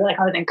pleased. We were like,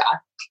 oh, thank God.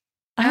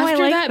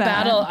 After that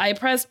battle, I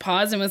pressed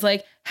pause and was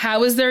like,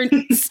 how is there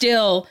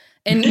still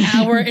an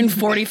hour and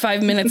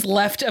 45 minutes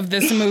left of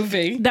this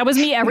movie? That was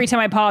me every time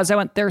I paused. I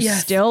went, there's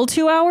still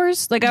 2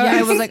 hours? Like,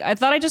 I was like, I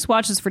thought I just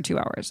watched this for 2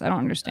 hours. I don't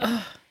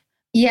understand.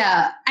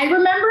 Yeah. I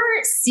remember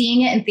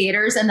seeing it in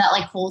theaters and that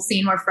like whole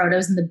scene where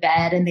Frodo's in the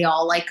bed and they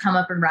all like come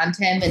up and run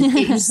to him and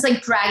it was just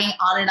like dragging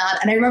on. And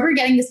I remember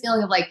getting this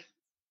feeling of like,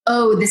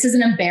 oh, this is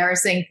an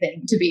embarrassing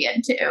thing to be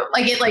into.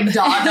 Like it like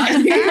dawned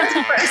on me for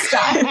the first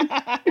time.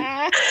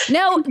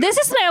 No, this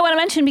is something I want to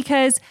mention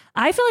because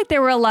I feel like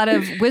there were a lot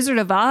of Wizard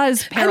of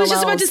Oz parallels. I was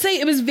just about to say,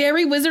 it was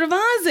very Wizard of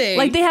Oz-y.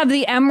 Like they have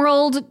the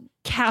Emerald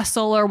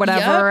Castle or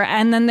whatever. Yep.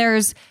 And then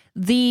there's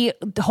the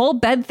whole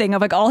bed thing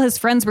of like all his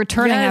friends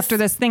returning after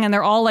this thing. And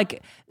they're all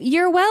like,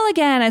 you're well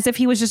again, as if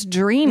he was just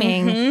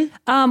dreaming.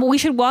 We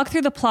should walk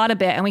through the plot a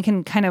bit and we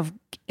can kind of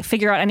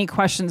figure out any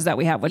questions that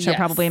we have, which are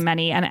probably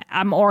many. And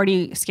I'm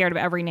already scared of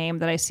every name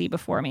that I see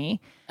before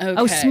me. Okay.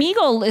 Oh,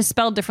 Smeagol is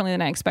spelled differently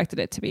than I expected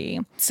it to be.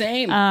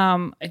 Same.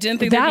 I didn't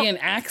think there'd be an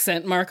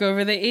accent mark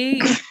over the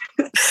E.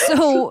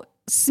 So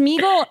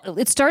Smeagol,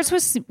 it starts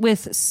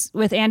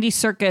with Andy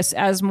Serkis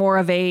as more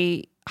of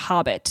a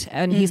hobbit,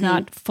 and he's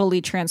not fully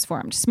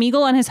transformed.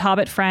 Smeagol and his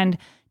hobbit friend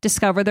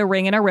discover the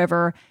ring in a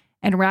river.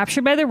 And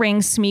raptured by the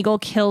ring,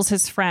 Smeagol kills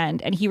his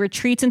friend, and he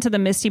retreats into the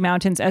Misty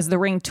Mountains as the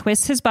ring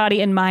twists his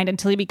body and mind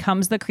until he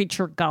becomes the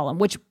creature Gollum,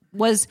 which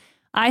was,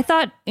 I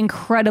thought,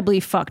 incredibly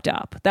fucked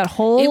up. That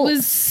whole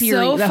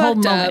series, so that whole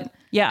fucked moment. Up.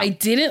 Yeah, I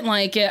didn't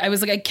like it. I was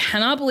like, I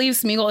cannot believe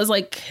Smeagol is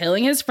like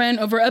killing his friend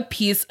over a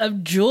piece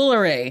of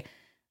jewelry,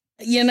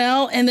 you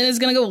know, and then is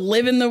gonna go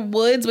live in the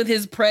woods with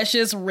his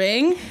precious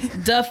ring.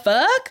 The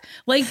fuck?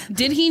 Like,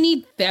 did he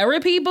need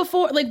therapy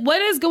before? Like,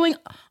 what is going?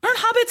 Aren't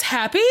hobbits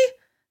happy?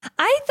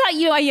 I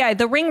thought,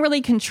 the ring really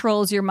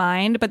controls your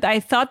mind, but I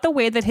thought the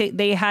way that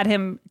they had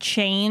him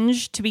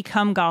change to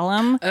become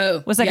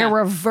Gollum was like a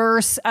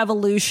reverse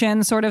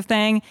evolution sort of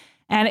thing.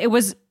 And it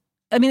was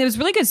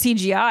really good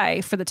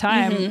CGI for the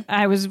time.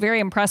 I was very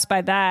impressed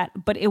by that,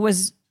 but it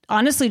was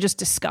honestly just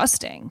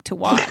disgusting to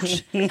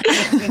watch.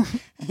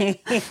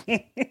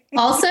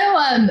 Also,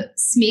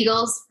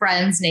 Smeagol's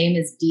friend's name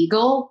is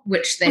Deagle,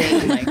 which they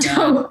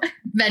don't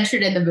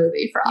mention in the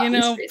movie for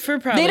obvious reasons. For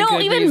probably they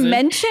don't even reason.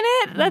 mention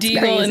it. That's Deagle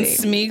crazy. And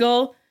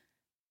Smeagol.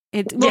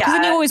 Because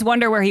then you always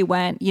wonder where he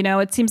went. You know,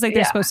 it seems like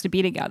they're supposed to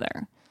be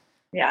together.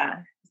 Yeah,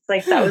 it's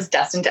like that was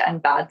destined to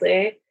end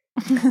badly.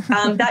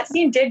 That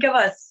scene did give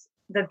us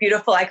the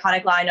beautiful,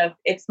 iconic line of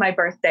 "It's my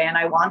birthday and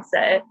I wants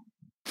it,"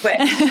 which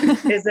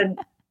is a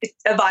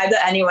vibe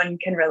that anyone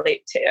can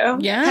relate to.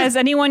 Yeah. Has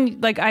anyone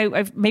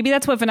I've maybe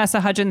that's what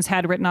Vanessa Hudgens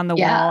had written on the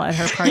wall at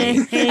her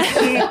party.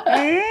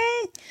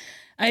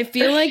 I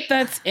feel like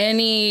that's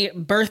any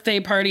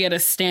birthday party at a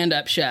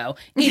stand-up show.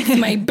 It's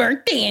my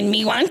birthday and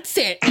me wants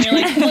it. And you're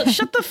like, well,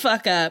 shut the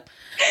fuck up.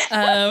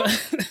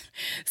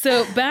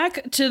 So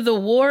back to the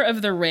War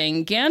of the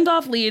Ring.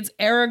 Gandalf leads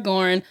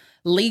Aragorn,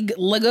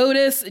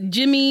 Legolas,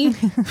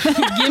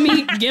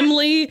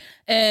 Gimli,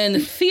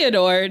 and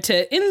Theodore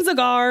to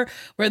Inzagar,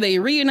 where they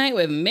reunite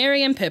with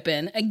Merry and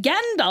Pippin.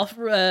 Gandalf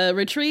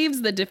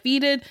retrieves the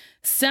defeated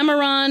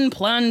Samaran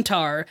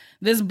Plantar,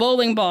 this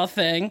bowling ball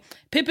thing.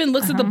 Pippin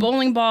looks at the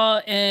bowling ball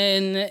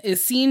and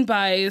is seen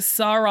by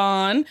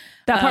Sauron.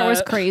 That part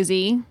was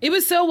crazy. It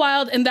was so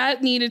wild, and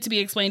that needed to be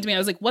explained to me. I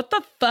was like, what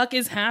the fuck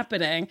is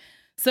happening?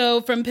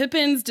 So from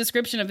Pippin's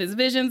description of his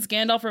visions,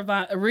 Gandalf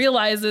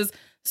realizes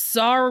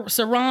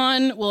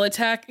Sauron will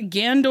attack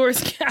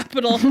Gandor's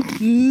capital,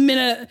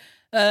 the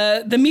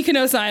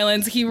Mykonos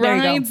Islands. He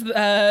rides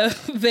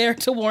there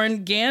to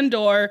warn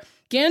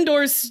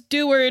Gandor's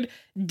steward,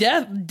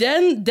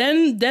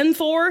 Denthor,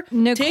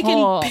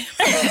 Nicole.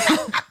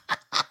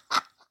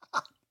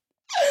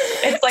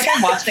 It's like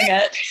I'm watching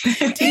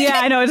it.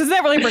 Yeah, I know. Doesn't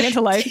that really bring it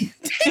to life?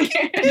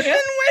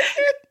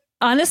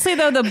 Honestly,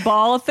 though, the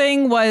ball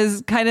thing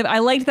was kind of, I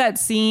liked that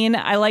scene.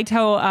 I liked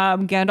how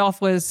Gandalf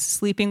was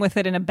sleeping with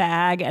it in a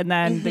bag and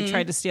then they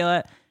tried to steal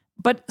it.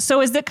 But so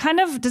does it kind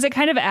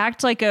of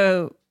act like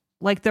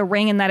the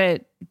ring in that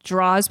it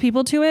draws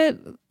people to it?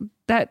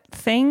 That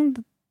thing?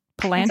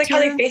 Palantir? It's like how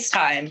they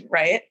FaceTime,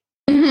 right?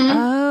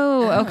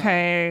 Oh,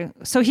 okay.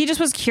 So he just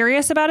was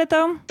curious about it,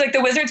 though? Like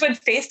the wizards would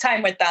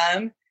FaceTime with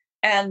them.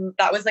 And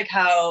that was like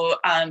how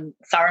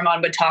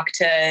Saruman would talk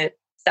to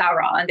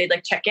Sauron. They'd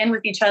like check in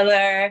with each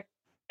other.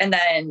 And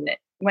then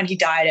when he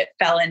died, it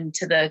fell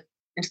into the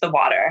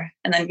water.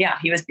 And then,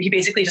 he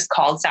basically just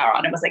called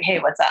Sauron and was like, hey,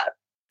 what's up?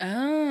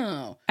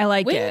 Oh. I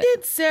like it. When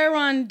did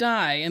Sauron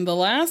die? In the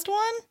last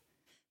one?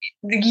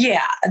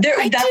 Yeah.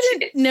 I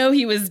didn't know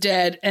he was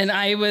dead. And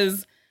I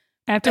was...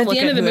 At the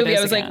end of the movie,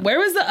 I was like, where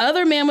was the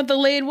other man with the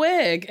laid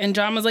wig? And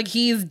John was like,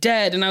 he's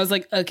dead. And I was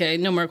like, okay,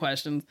 no more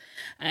questions.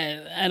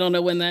 I don't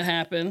know when that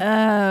happened.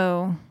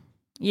 Oh,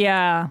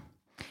 yeah.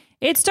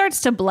 It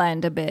starts to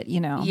blend a bit,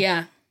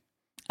 Yeah.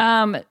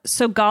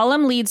 So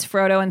Gollum leads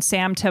Frodo and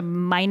Sam to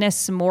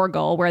Minas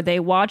Morgul, where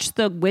they watch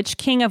the Witch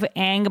King of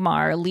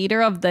Angmar,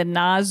 leader of the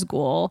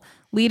Nazgul,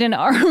 lead an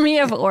army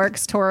of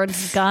orcs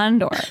towards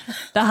Gondor.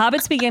 The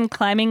hobbits begin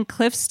climbing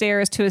cliff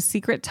stairs to a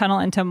secret tunnel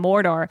into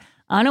Mordor,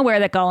 unaware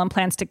that Gollum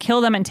plans to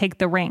kill them and take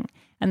the ring.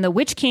 And the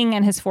Witch King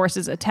and his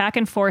forces attack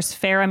and force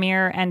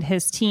Faramir and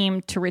his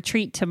team to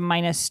retreat to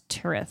Minas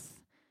Tirith.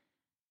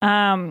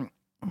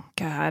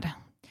 God.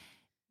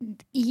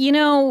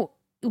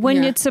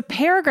 When it's a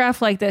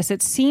paragraph like this,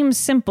 it seems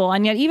simple.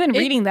 And yet even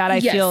reading that, I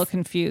feel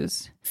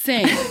confused.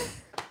 Same.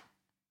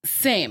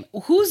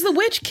 Who's the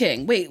Witch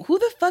King? Wait, who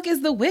the fuck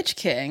is the Witch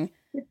King?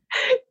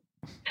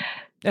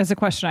 That's a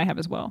question I have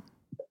as well.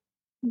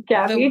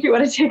 Gaby, do you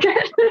want to take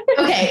it?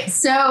 Okay,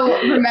 so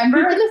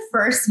remember in the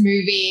first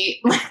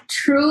movie, like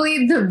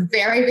truly the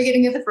very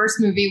beginning of the first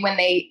movie, when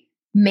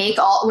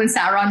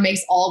Sauron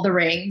makes all the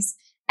rings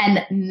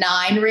and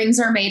 9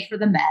 rings are made for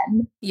the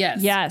men.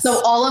 Yes.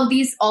 So all of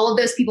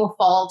those people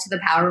fall to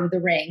the power of the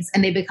rings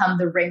and they become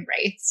the ring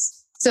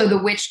wraiths. So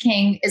the Witch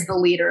King is the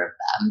leader of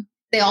them.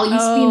 They all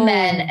used to be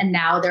men and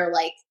now they're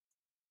like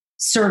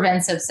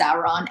servants of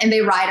Sauron and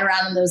they ride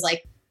around in those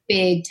like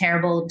big,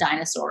 terrible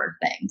dinosaur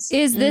things.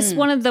 Is this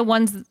one of the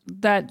ones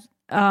that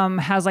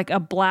has like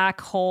a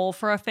black hole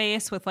for a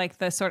face with like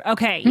the sort of...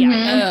 Okay,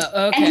 yeah.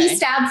 Okay. And he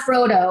stabbed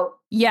Frodo.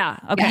 Yeah,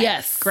 okay.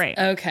 Yes. Great.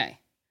 Okay.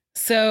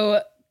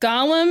 So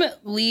Gollum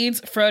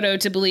leads Frodo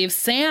to believe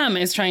Sam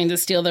is trying to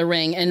steal the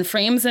ring and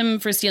frames him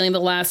for stealing the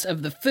last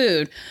of the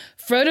food.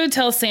 Frodo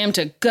tells Sam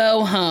to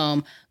go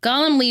home.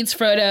 Gollum leads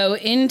Frodo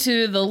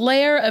into the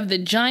lair of the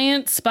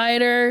giant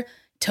spider...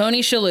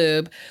 Tony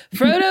Shalhoub.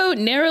 Frodo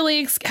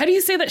narrowly... How do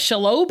you say that?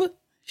 Shalhoub?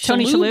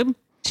 Tony Shalhoub?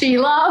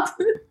 Shelob.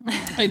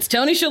 It's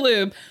Tony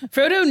Shalhoub.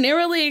 Frodo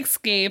narrowly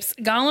escapes.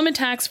 Gollum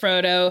attacks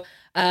Frodo.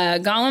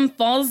 Gollum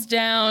falls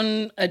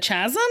down a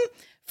chasm.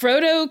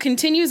 Frodo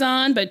continues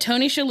on, but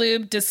Tony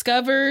Shalhoub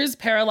discovers,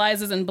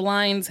 paralyzes, and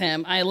blinds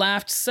him. I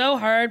laughed so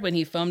hard when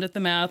he foamed at the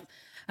mouth.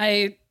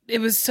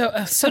 It was so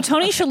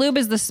Tony Shalhoub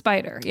is the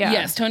spider. Yeah.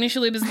 Yes, Tony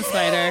Shalhoub is the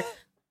spider.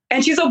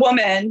 And she's a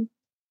woman.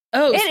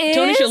 Oh,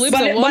 Tony Shalhoub's a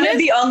woman? One of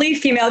the only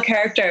female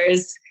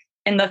characters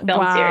in the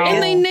film series.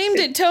 And they named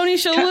it Tony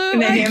Shalhoub.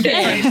 And they named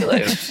it Tony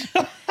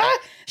Shalhoub.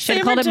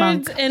 Sam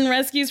returns and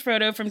rescues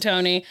Frodo from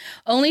Tony,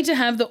 only to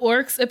have the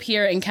orcs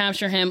appear and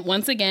capture him.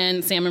 Once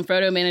again, Sam and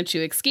Frodo manage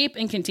to escape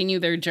and continue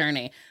their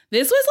journey.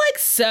 This was like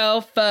so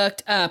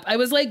fucked up. I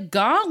was like,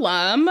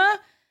 Gollum?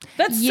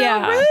 That's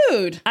so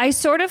rude. I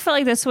sort of felt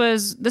like this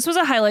was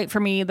a highlight for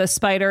me, the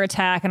spider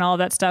attack and all of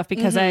that stuff,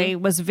 because I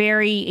was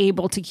very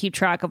able to keep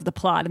track of the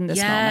plot in this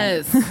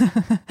moment.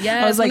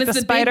 Yes. I was like, the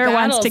spider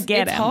wants to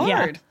get him.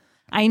 Hard. Yeah.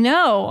 I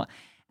know.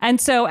 And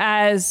so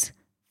as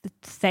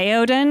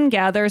Theoden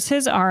gathers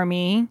his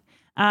army,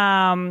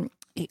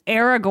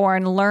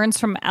 Aragorn learns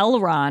from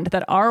Elrond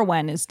that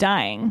Arwen is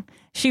dying.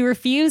 She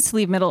refused to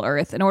leave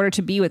Middle-earth in order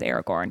to be with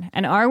Aragorn,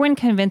 and Arwen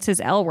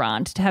convinces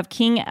Elrond to have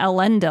King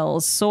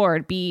Elendil's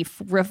sword be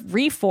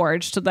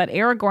reforged so that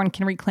Aragorn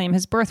can reclaim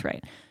his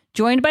birthright.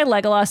 Joined by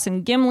Legolas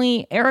and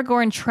Gimli,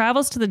 Aragorn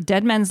travels to the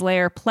dead men's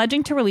lair,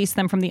 pledging to release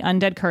them from the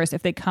undead curse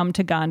if they come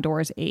to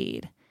Gondor's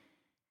aid.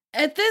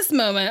 At this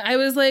moment, I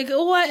was like,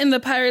 what in the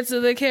Pirates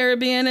of the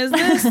Caribbean is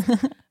this?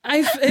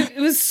 It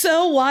was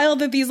so wild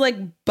that these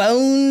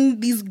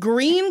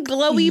green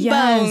glowy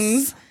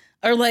bones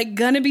are like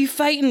gonna be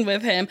fighting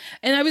with him.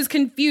 And I was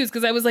confused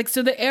because I was like,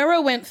 so the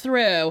arrow went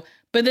through,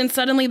 but then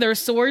suddenly their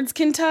swords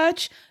can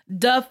touch?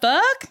 The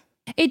fuck?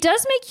 It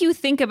does make you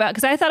think about,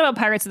 because I thought about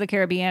Pirates of the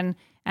Caribbean,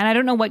 and I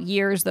don't know what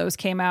years those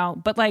came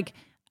out, but like,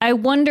 I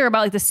wonder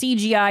about like the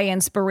CGI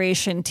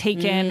inspiration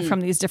taken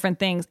from these different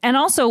things. And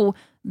also,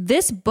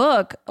 this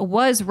book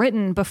was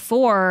written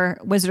before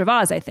Wizard of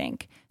Oz, I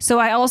think. So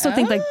I also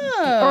think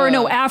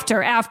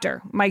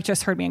after. Mike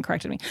just heard me and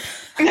corrected me.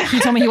 He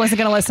told me he wasn't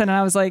going to listen, and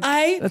I was like,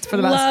 that's for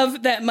the best. I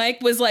love that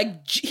Mike was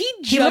like, he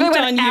jumped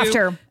on you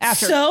after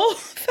so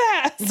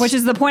fast. Which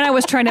is the point I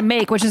was trying to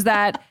make, which is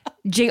that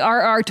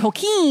J.R.R.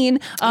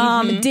 Tolkien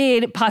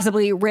did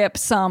possibly rip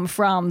some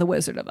from The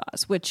Wizard of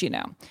Oz, which,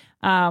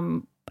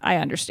 I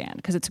understand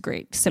because it's a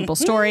great, simple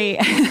story.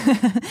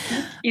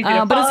 Easy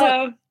to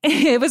follow.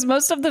 It was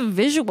most of the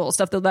visual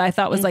stuff that I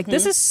thought was like,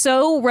 this is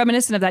so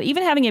reminiscent of that.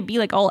 Even having it be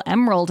like all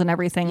emerald and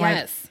everything,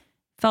 like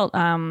felt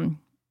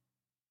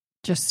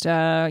just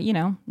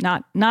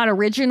not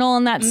original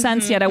in that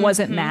sense. Yet I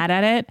wasn't mad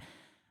at it.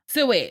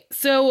 So wait,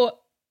 so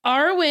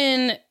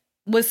Arwen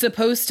was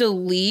supposed to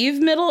leave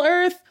Middle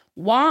Earth.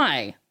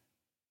 Why?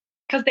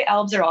 Because the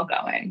elves are all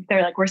going.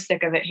 They're like, we're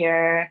sick of it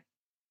here.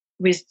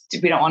 We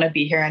don't want to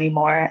be here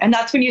anymore. And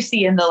that's when you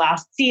see in the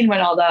last scene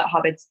when all the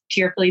hobbits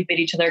tearfully bid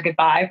each other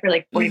goodbye for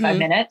like 45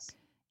 minutes.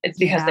 It's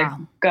because they're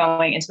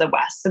going into the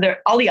west. So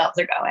all the elves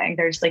are going.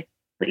 They're just like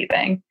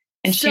leaving.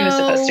 And she was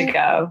supposed to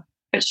go,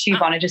 but she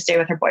wanted to stay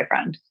with her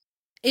boyfriend.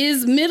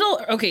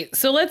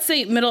 So let's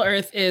say Middle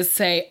Earth is,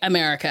 say,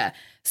 America.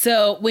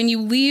 So when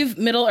you leave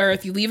Middle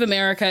Earth, you leave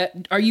America.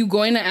 Are you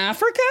going to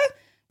Africa?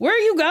 Where are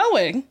you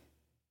going?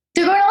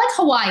 They're going to like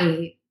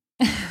Hawaii.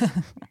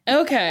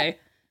 Okay.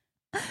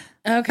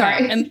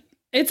 Sorry. And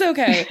it's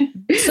okay.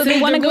 So they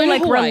want to go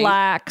like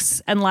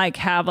relax and like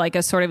have like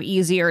a sort of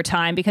easier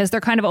time because they're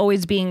kind of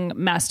always being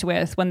messed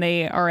with when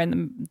they are in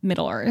the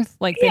Middle Earth.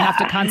 Like they have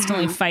to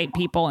constantly fight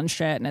people and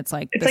shit. And it's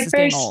like, this is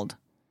getting old.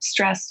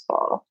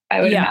 Stressful,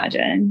 I would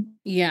imagine.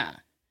 Yeah.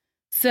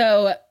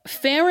 So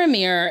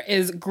Faramir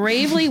is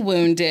gravely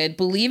wounded,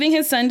 believing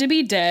his son to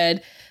be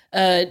dead.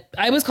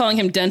 I was calling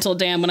him Dental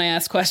Dan when I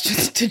asked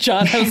questions to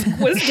John. I was like,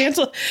 what is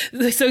dental?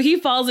 So he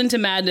falls into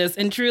madness,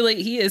 and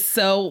truly, he is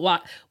so.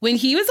 When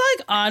he was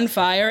like on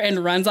fire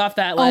and runs off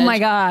that ledge. Oh my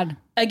God.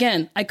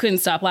 Again, I couldn't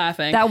stop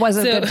laughing. That was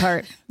a good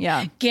part.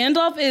 Yeah.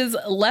 Gandalf is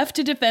left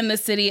to defend the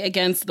city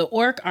against the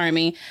orc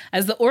army.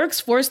 As the orcs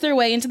force their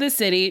way into the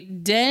city,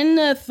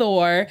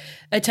 Denethor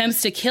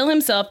attempts to kill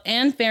himself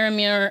and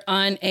Faramir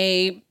on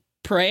a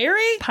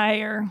prairie?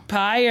 Pyre.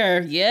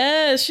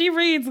 Yes, she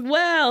reads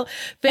well.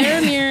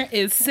 Faramir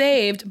is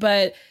saved,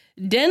 but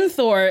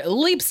Denethor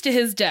leaps to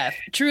his death.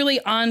 Truly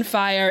on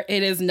fire.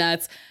 It is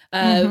nuts.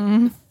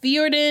 Theoden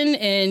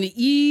and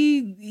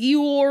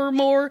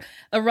Eormor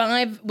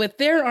arrive with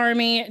their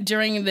army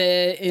during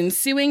the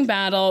ensuing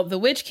battle. The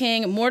Witch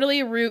King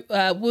mortally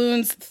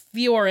wounds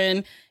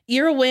Theorin.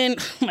 Eowyn,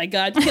 oh my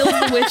God, kills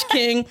the Witch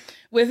King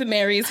with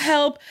Merry's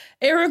help.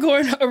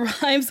 Aragorn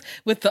arrives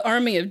with the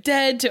army of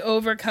dead to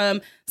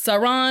overcome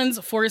Sauron's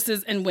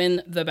forces and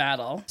win the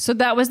battle. So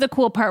that was the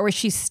cool part where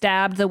she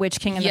stabbed the Witch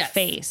King in the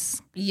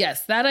face.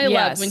 Yes, that I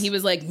loved when he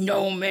was like,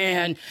 no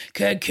man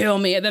can kill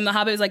me. And then the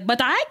Hobbit was like, but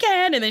I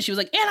can. And then she was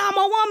like, and I'm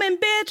a woman,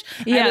 bitch.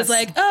 I was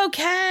like,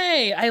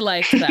 okay. I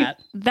liked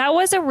that. That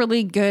was a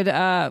really good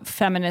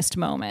feminist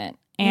moment.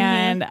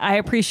 And I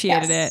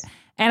appreciated it.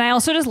 And I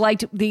also just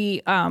liked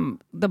the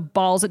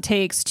balls it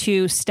takes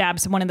to stab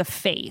someone in the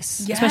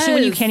face, especially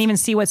when you can't even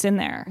see what's in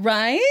there.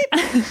 Right?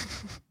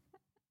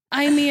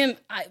 I mean,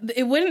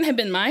 it wouldn't have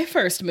been my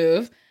first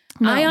move.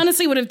 No. I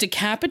honestly would have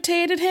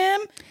decapitated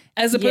him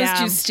as opposed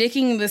to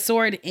sticking the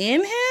sword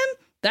in him.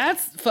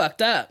 That's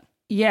fucked up.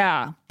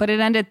 Yeah, but it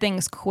ended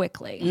things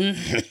quickly.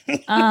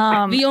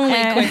 The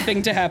only quick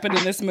thing to happen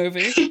in this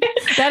movie.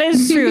 That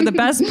is true. The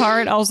best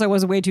part also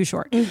was way too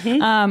short.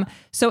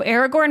 So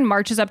Aragorn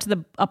marches up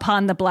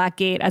upon the Black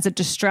Gate as a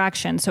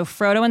distraction so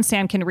Frodo and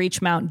Sam can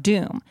reach Mount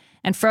Doom.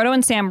 And Frodo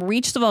and Sam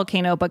reach the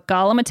volcano, but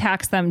Gollum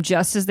attacks them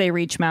just as they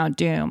reach Mount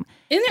Doom.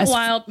 Isn't it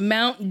wild?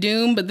 Mount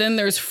Doom, but then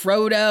there's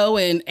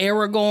Frodo and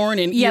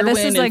Aragorn and Eowyn.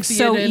 This is like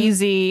so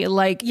easy.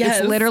 Like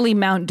it's literally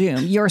Mount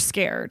Doom. You're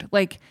scared.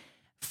 Like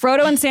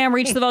Frodo and Sam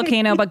reach the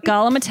volcano, but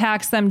Gollum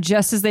attacks them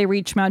just as they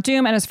reach Mount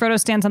Doom. And as Frodo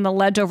stands on the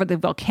ledge over the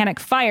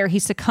volcanic fire, he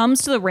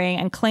succumbs to the ring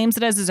and claims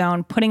it as his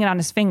own, putting it on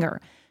his finger.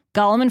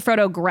 Gollum and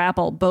Frodo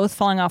grapple, both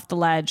falling off the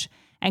ledge.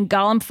 And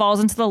Gollum falls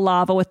into the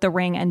lava with the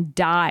ring and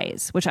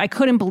dies, which I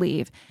couldn't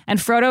believe. And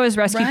Frodo is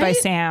rescued by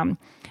Sam.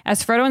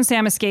 As Frodo and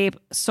Sam escape,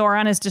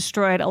 Sauron is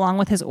destroyed along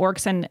with his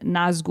orcs and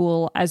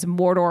Nazgul as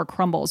Mordor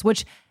crumbles,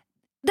 which...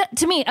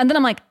 to me, and then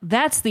I'm like,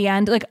 that's the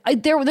end. Like,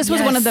 this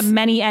was one of the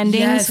many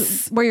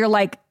endings where you're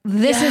like,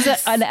 this is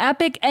an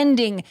epic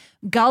ending.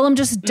 Gollum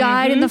just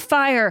died in the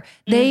fire.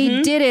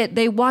 They did it.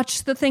 They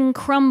watched the thing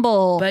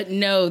crumble. But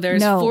no,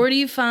 there's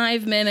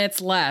 45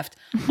 minutes left.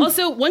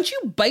 Also, once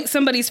you bite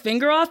somebody's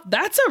finger off,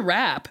 that's a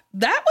wrap.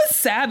 That was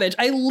savage.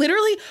 I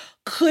literally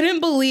couldn't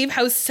believe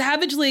how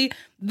savagely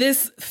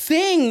this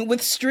thing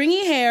with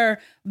stringy hair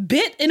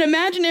bit an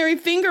imaginary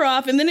finger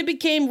off, and then it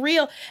became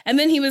real. And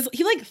then he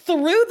like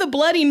threw the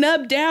bloody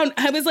nub down.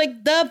 I was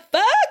like, the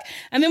fuck?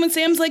 And then when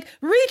Sam's like,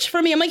 reach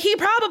for me, I'm like, he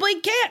probably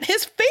can't.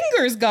 His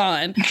finger's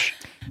gone.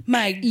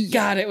 My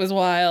God, it was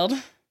wild.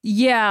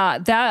 Yeah,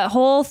 that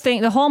whole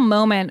thing, the whole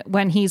moment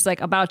when he's like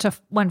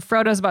when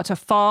Frodo's about to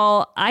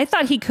fall, I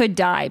thought he could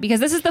die, because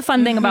this is the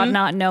fun thing about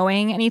not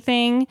knowing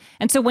anything.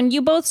 And so when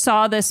you both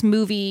saw this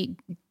movie,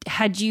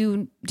 did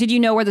you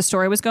know where the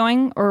story was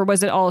going, or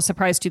was it all a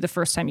surprise to you the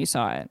first time you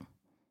saw it?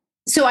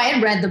 So I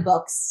had read the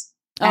books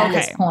at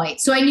this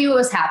point, so I knew it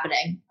was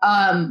happening.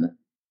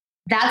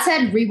 That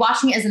said,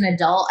 rewatching it as an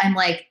adult, I'm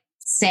like,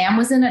 Sam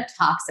was in a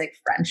toxic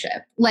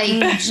friendship. Like,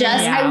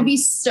 I would be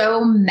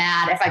so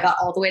mad if I got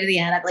all the way to the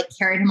end. I've like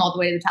carried him all the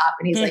way to the top,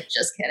 and he's like,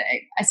 just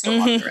kidding. I still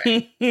love her.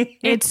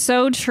 It's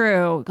so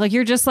true. Like,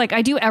 you're just like,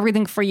 I do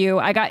everything for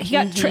you.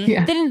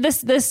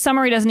 This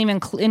summary doesn't even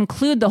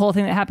include the whole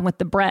thing that happened with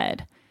the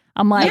bread.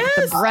 I'm like,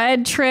 the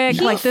bread trick.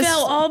 He like this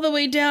fell all the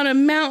way down a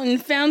mountain,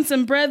 found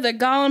some bread that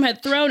Gollum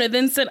had thrown, and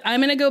then said, I'm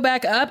going to go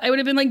back up. I would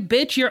have been like,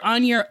 bitch, you're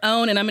on your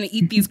own, and I'm going to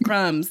eat these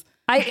crumbs.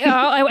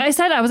 I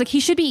said, I was like, he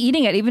should be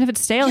eating it, even if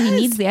it's stale. Yes. He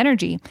needs the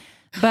energy.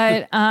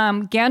 But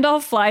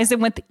Gandalf flies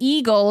in with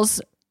eagles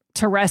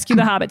to rescue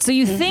the hobbit. So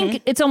you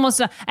think it's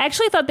almost, I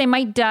actually thought they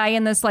might die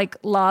in this like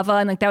lava,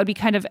 and like that would be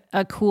kind of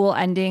a cool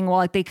ending. Well,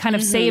 like they kind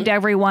of saved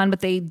everyone,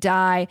 but they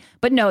die.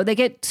 But no, they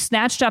get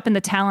snatched up in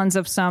the talons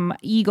of some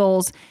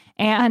eagles,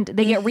 and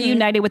they get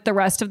reunited with the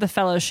rest of the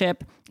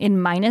Fellowship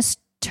in Minas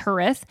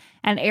Tirith.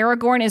 And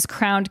Aragorn is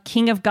crowned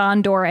King of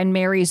Gondor and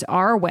marries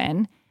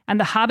Arwen. And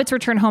the hobbits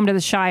return home to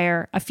the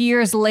Shire. A few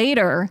years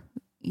later,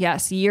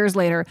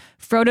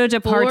 Frodo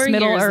departs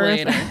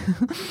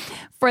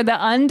Middle-earth for the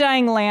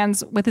Undying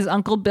Lands with his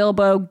uncle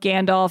Bilbo,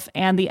 Gandalf,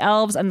 and the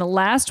elves. And the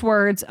last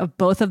words of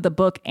both of the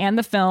book and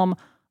the film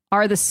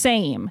are the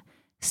same.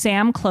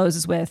 Sam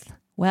closes with,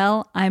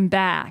 well, I'm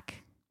back.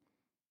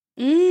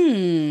 So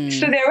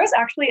there was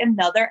actually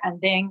another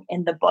ending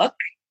in the book.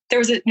 There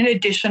was an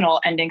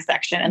additional ending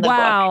section in the book.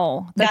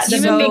 Wow. That's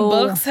even the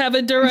books have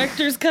a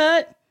director's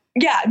cut?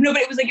 Yeah, no,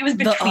 but it was between.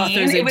 The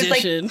author's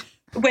edition.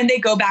 Like when they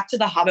go back to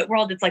the Hobbit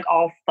world, it's like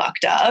all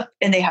fucked up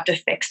and they have to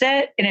fix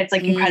it. And it's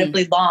like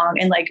incredibly long.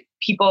 And like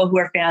people who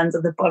are fans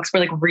of the books were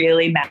like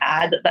really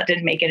mad that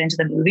didn't make it into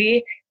the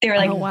movie. They were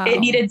like, It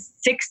needed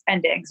 6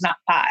 endings, not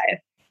 5.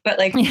 But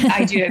like,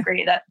 I do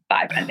agree that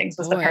 5 endings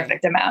was the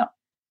perfect amount.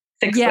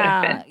 6 would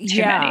have been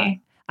too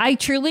many. I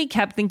truly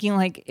kept thinking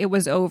like it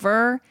was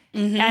over,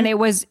 and it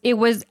was,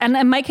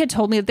 and Mike had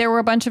told me that there were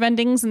a bunch of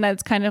endings, and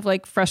that's kind of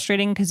like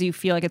frustrating because you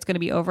feel like it's going to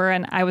be over.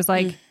 And I was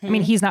like, I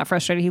mean, he's not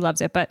frustrated; he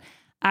loves it, but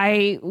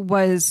I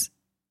was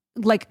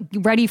like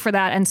ready for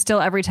that, and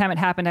still every time it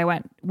happened, I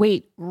went,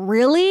 "Wait,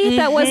 really?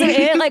 That wasn't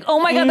it? Like, oh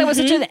my god, that was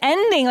such an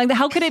ending! Like,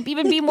 how could it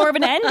even be more of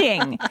an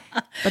ending?"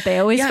 But they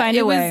always find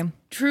a way. Was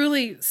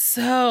truly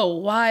so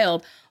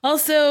wild.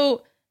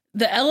 Also,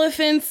 the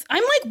elephants,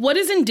 I'm like, what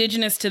is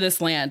indigenous to this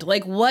land?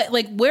 Like what,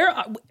 like where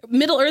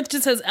Middle Earth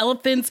just has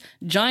elephants,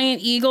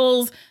 giant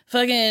eagles,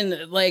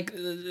 fucking like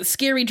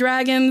scary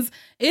dragons.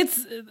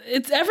 It's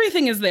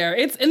everything is there.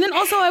 And then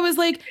also I was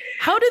like,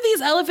 how do these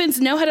elephants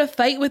know how to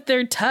fight with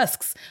their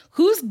tusks?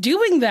 Who's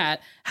doing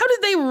that? How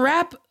did they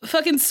wrap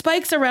fucking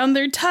spikes around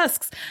their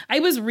tusks?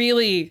 I was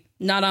really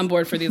not on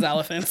board for these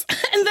elephants.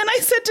 And then I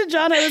said to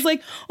John, I was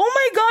like, oh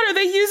my God, are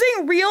they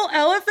using real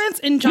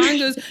elephants? And John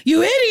goes,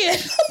 you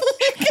idiot.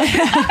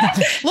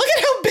 Look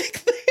at how big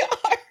they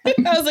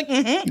are. I was like,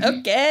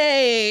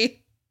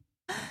 okay.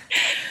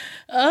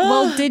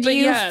 Well, did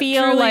you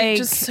feel like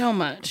just so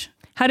much?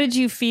 How did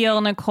you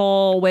feel,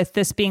 Nicole, with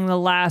this being the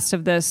last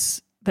of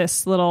this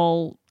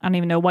little, I don't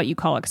even know what you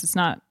call it, because it's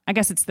not, I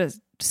guess it's the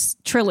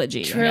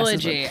trilogy.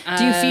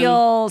 Do you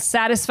feel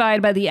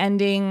satisfied by the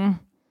ending?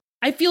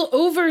 I feel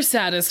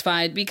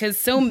oversatisfied because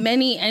so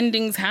many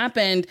endings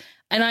happened,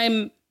 and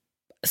I'm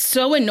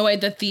so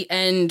annoyed that the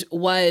end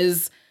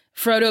was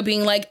Frodo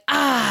being like,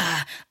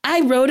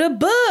 I wrote a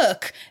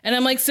book. And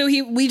I'm like, so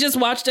we just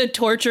watched a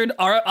tortured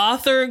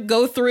author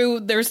go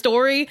through their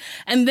story.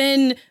 And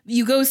then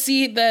you go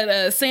see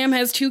that Sam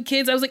has 2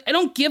 kids. I was like, I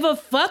don't give a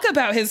fuck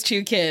about his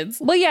 2 kids.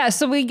 Well, yeah.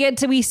 So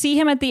we see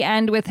him at the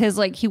end with his,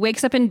 like, he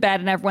wakes up in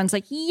bed and everyone's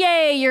like,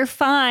 yay, you're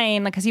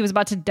fine. Like, cause he was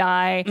about to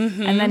die.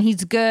 And then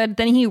he's good.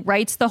 Then he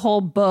writes the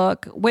whole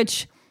book,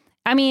 which,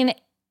 I mean,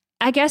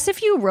 I guess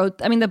if you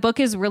wrote, I mean, the book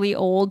is really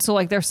old. So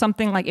like, there's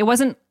something like, it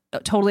wasn't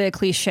totally a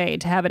cliche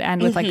to have it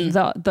end with like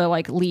the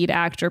like lead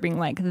actor being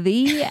like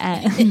the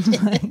end.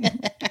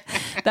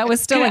 That was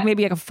still like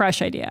maybe like a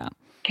fresh idea.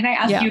 Can I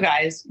ask you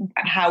guys,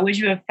 how would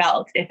you have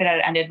felt if it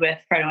had ended with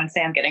Frodo and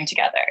Sam getting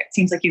together? It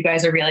seems like you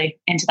guys are really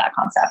into that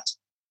concept.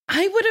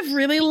 I would have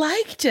really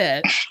liked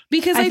it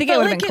because I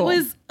felt like it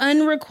was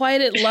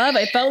unrequited love.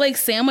 I felt like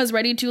Sam was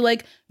ready to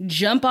like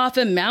jump off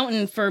a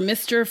mountain for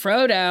Mr.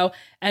 Frodo.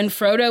 And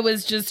Frodo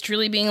was just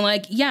truly being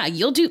like, yeah,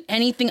 you'll do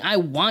anything I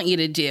want you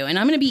to do. And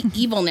I'm going to be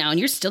evil now and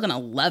you're still going to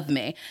love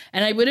me.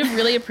 And I would have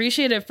really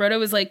appreciated if Frodo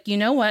was like, you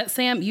know what,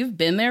 Sam, you've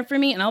been there for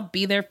me and I'll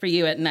be there for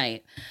you at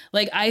night.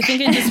 Like, I think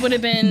it just would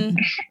have been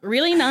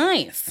really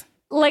nice.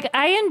 Like,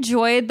 I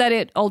enjoyed that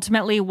it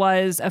ultimately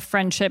was a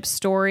friendship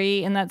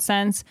story in that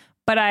sense.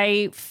 But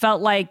I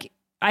felt like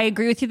I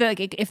agree with you that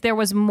like, if there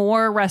was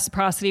more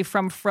reciprocity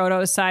from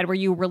Frodo's side where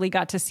you really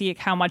got to see like,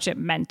 how much it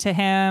meant to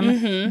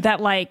him, that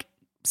like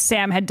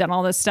Sam had done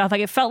all this stuff, like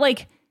it felt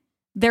like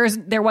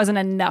there wasn't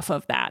enough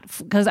of that.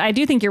 Because I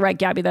do think you're right,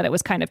 Gabby, that it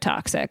was kind of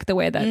toxic the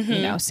way that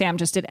you know Sam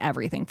just did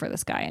everything for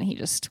this guy, and he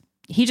just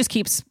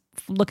keeps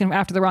looking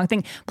after the wrong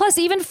thing. Plus,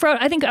 even Frodo,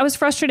 I think I was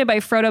frustrated by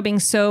Frodo being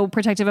so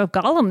protective of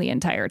Gollum the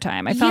entire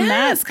time. I found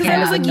that because I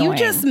was like, annoying. You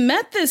just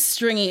met this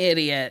stringy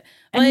idiot.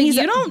 And like, he's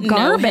you don't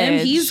garbage. know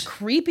him. He's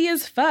creepy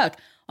as fuck.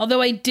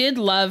 Although I did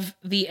love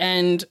the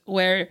end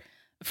where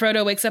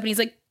Frodo wakes up and he's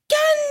like,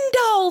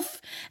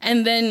 Gandalf!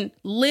 And then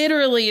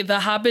literally the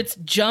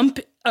hobbits jump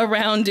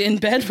around in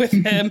bed with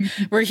him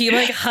where he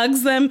like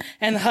hugs them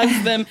and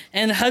hugs them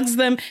and hugs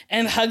them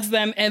and hugs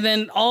them. And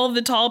then all of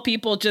the tall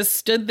people just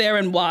stood there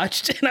and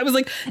watched. And I was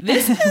like,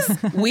 this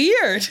is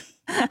weird.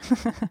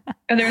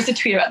 And there was a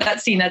tweet about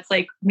that scene that's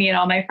like me and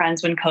all my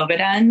friends when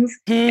COVID ends.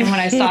 And when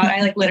I saw it,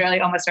 I like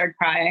literally almost started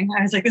crying.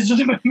 I was like, this is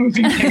a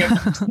movie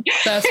thing.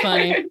 That's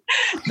funny.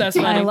 That's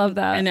funny. I love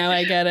that. And now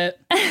I get it.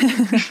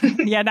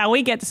 Yeah, now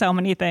we get so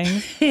many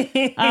things.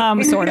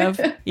 Sort of.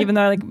 Even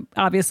though I like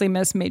obviously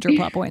miss major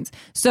plot points.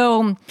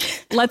 So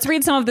let's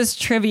read some of this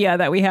trivia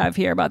that we have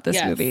here about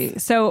this movie.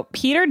 So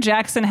Peter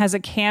Jackson has a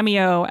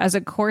cameo as a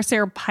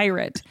Corsair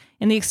pirate.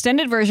 In the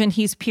extended version,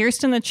 he's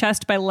pierced in the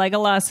chest by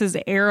Legolas's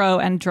arrow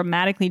and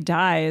dramatically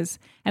dies.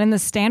 And in the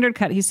standard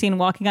cut, he's seen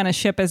walking on a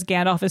ship as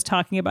Gandalf is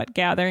talking about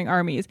gathering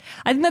armies.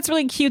 I think that's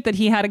really cute that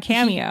he had a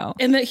cameo.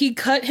 And that he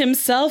cut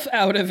himself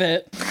out of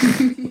it.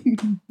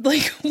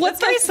 Like,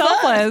 what's very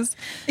selfless.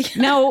 Yeah.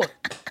 Now,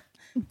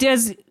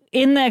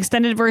 in the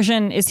extended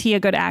version, is he a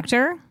good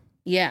actor?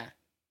 Yeah.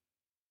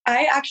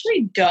 I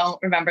actually don't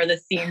remember the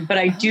scene, but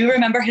I do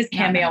remember his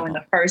cameo in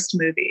the first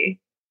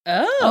movie.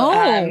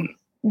 Oh.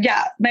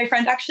 Yeah, my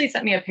friend actually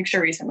sent me a picture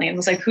recently and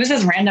was like, who's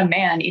this random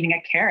man eating a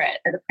carrot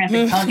at the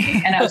Prancing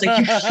Pony? And I was like,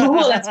 you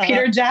fool, that's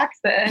Peter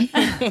Jackson.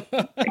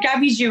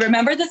 Gabby, do you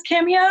remember this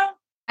cameo?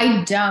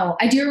 I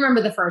don't. I do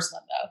remember the first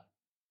one, though.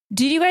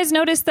 Did you guys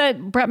notice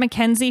that Brett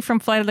McKenzie from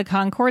Flight of the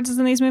Conchords is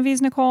in these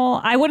movies, Nicole?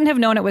 I wouldn't have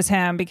known it was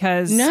him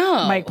because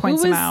Mike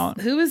points him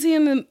out. Who was he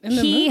in the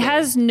movie? He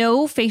has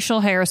no facial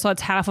hair, so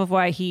that's half of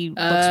why he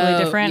looks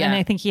really different. Yeah. And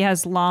I think he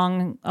has a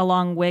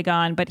long wig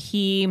on, but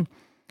he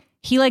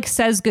like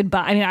says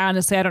goodbye. I mean,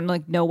 honestly, I don't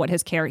like know what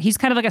his character. He's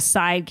kind of like a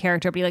side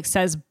character, but he like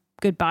says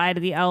goodbye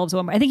to the elves.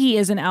 I think he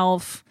is an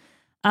elf.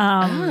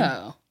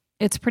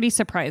 It's pretty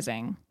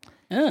surprising.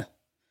 Yeah.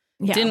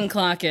 Didn't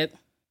clock it.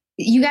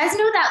 You guys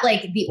know that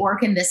like the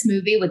orc in this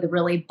movie with the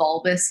really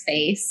bulbous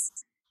face?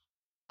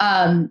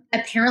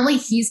 Apparently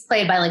he's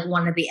played by like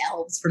one of the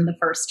elves from the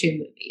first two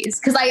movies.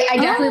 Because I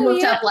definitely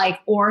looked up like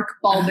orc,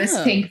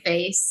 bulbous, pink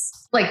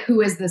face. Like,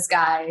 who is this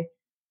guy?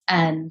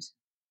 And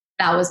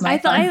that was my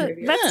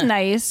that's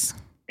nice.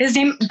 His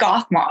name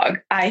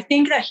Gothmog. I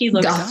think that he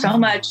looks so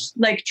much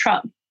like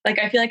Trump. Like,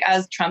 I feel like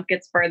as Trump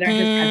gets further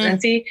into his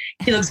presidency,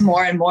 he looks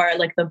more and more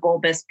like the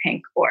bulbous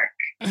pink orc.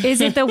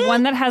 Is it the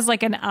one that has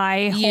like an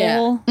eye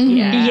hole?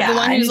 Yeah. The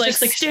one who's like,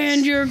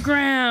 stand your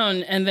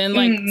ground, and then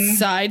like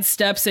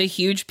sidesteps a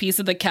huge piece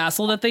of the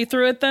castle that they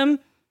threw at them.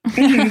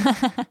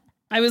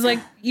 I was like,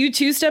 you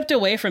two stepped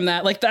away from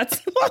that. Like,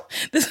 that's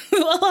a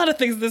lot of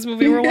things in this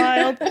movie were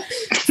wild.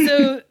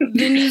 So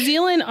the New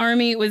Zealand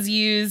army was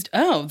used.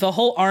 Oh, the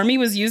whole army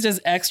was used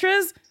as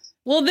extras.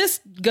 Well, this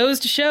goes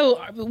to show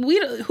who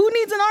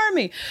needs an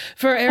army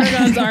for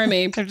Aragon's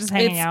army. They're just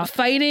hanging out.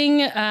 Fighting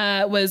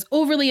was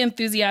overly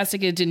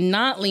enthusiastic. It did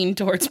not lean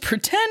towards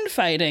pretend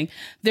fighting.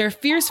 Their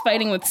fierce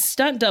fighting with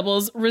stunt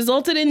doubles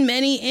resulted in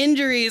many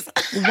injuries.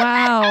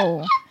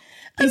 Wow.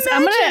 I'm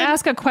going to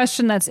ask a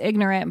question that's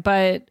ignorant,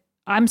 but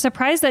I'm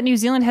surprised that New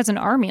Zealand has an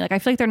army. Like, I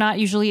feel like they're not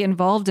usually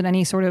involved in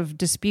any sort of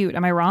dispute.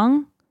 Am I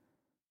wrong?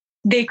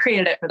 They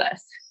created it for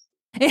this.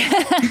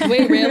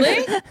 Wait,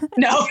 really?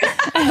 No.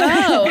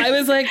 Oh, I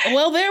was like,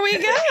 well, there we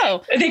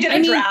go. They did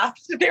a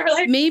draft. They were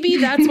like, maybe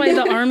that's why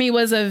the army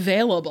was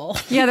available.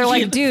 Yeah, they're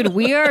like, dude,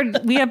 we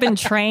have been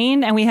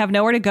trained and we have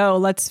nowhere to go.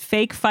 Let's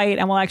fake fight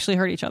and we'll actually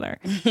hurt each other.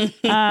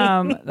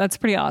 That's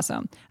pretty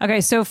awesome. Okay,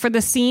 so for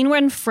the scene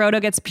when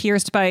Frodo gets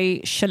pierced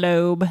by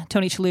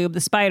Tony Shalhoub,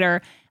 the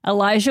spider,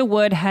 Elijah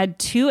Wood had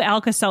 2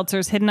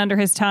 Alka-Seltzers hidden under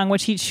his tongue,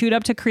 which he'd shoot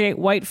up to create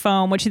white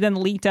foam, which he then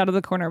leaked out of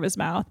the corner of his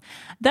mouth.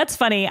 That's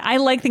funny. I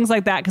like things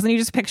like that because then you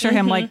just picture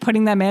him like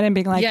putting them in and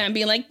being like, and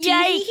being like,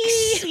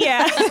 yikes.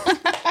 Yeah.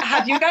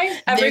 Have you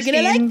guys ever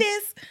seen like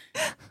this?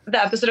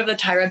 The episode of the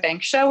Tyra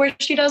Banks show where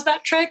she does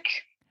that trick?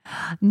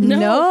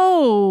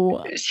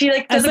 No. She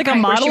like does like a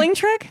modeling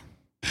trick?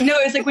 No,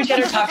 it was like when she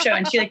had her talk show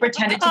and she like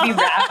pretended to be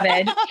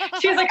rabid.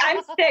 She was like,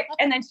 I'm sick.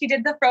 And then she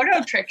did the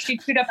Frodo trick. She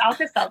chewed up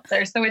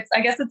Alka-Seltzer. So I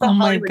guess it's a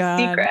Hollywood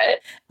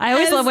secret. I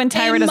always love when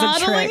Tyra does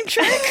a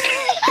trick.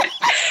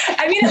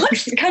 I mean, it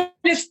looks kind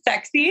of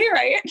sexy,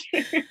 right?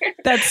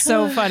 That's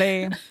so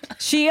funny.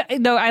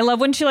 I love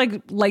when she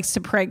likes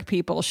to prank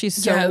people. She's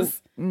so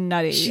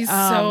nutty. She's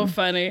so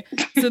funny.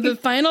 So the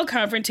final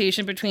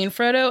confrontation between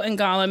Frodo and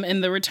Gollum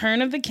in The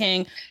Return of the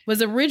King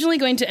was originally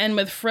going to end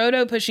with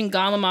Frodo pushing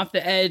Gollum off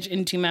the edge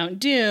into Mount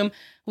Doom,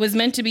 was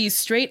meant to be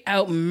straight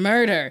out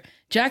murder.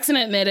 Jackson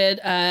admitted,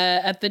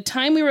 at the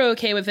time we were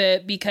okay with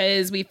it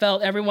because we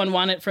felt everyone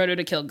wanted Frodo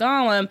to kill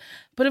Gollum,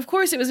 but of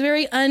course it was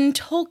very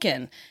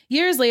un-Tolkien.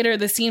 Years later,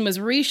 the scene was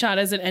reshot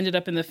as it ended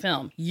up in the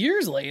film.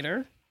 Years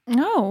later?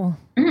 Oh.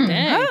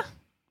 Dang.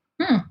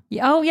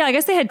 Oh yeah, I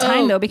guess they had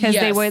time though because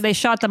they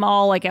shot them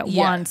all like at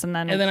once and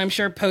then I'm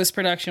sure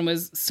post-production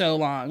was so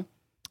long.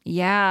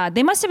 Yeah,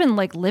 they must have been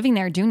like living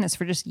there doing this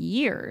for just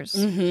years.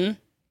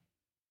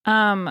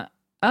 Mm-hmm.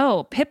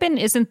 Oh, Pippin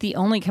isn't the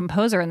only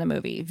composer in the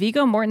movie.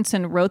 Viggo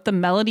Mortensen wrote the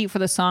melody for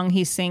the song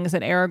he sings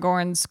at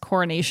Aragorn's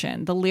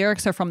coronation. The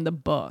lyrics are from the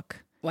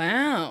book.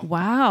 Wow.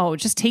 Wow.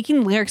 Just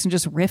taking lyrics and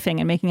just riffing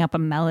and making up a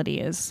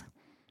melody is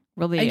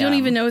really... I don't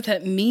even know what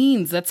that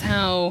means. That's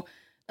how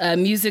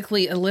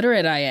musically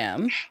illiterate I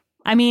am.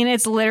 I mean,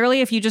 it's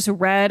literally if you just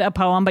read a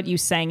poem, but you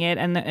sang it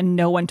and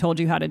no one told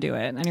you how to do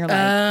it. And you're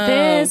like,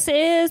 this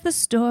is the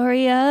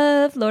story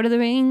of Lord of the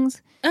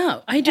Rings.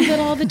 Oh, I do that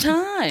all the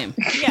time.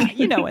 Yeah,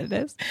 you know what it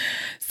is.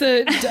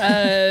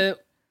 So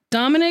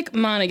Dominic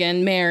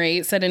Monaghan,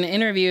 Mary, said in an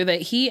interview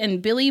that he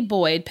and Billy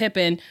Boyd,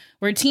 Pippin,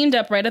 were teamed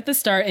up right at the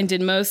start and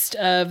did most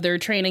of their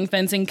training,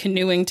 fencing,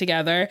 canoeing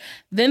together.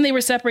 Then they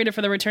were separated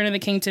for the Return of the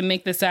King to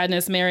make the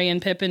sadness Mary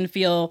and Pippin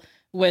feel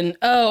when,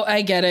 oh,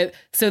 I get it.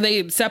 So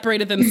they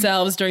separated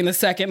themselves during the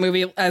second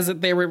movie as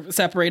they were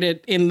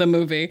separated in the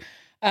movie.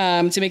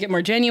 To make it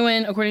more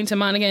genuine, according to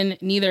Monaghan,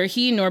 neither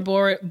he nor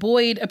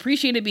Boyd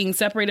appreciated being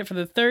separated for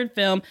the third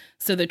film,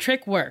 so the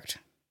trick worked.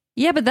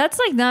 Yeah, but that's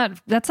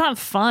not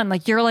fun.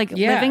 Like you're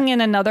living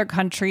in another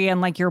country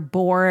and like you're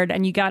bored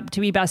and you got to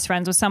be best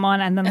friends with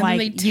someone and then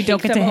you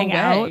don't get to hang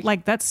out.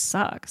 Like that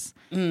sucks.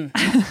 I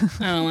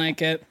don't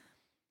like it.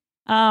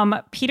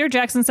 Peter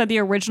Jackson said the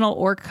original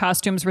orc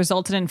costumes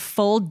resulted in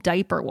full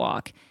diaper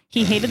walk.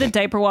 He hated the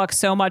diaper walk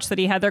so much that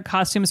he had their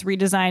costumes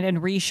redesigned and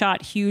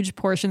reshot huge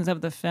portions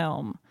of the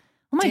film.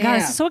 Oh my God,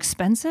 is it so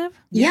expensive?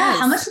 Yeah,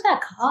 how much did that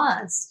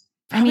cost?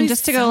 I mean,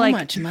 just to go so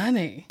much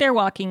money. They're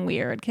walking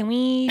weird. Can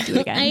we do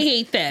it again? I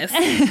hate this.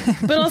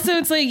 But also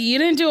it's like you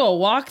didn't do a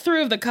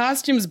walkthrough of the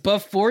costumes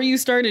before you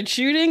started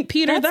shooting.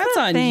 Peter, that's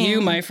on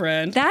you, my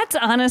friend. That's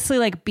honestly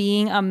like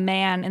being a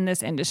man in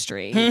this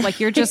industry. Like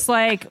you're just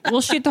like,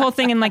 we'll shoot the whole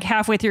thing and like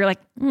halfway through you're like,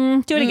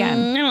 do it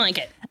again. I don't like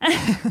it.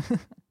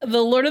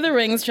 The Lord of the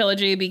Rings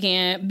trilogy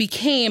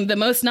became the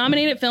most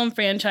nominated film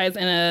franchise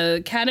in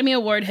Academy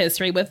Award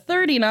history with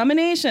 30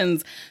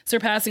 nominations,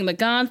 surpassing the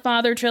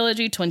Godfather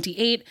trilogy,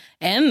 28,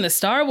 and the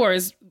Star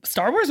Wars.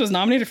 Star Wars was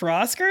nominated for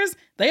Oscars?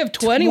 They have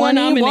 21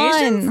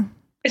 nominations?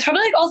 It's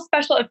probably like all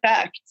special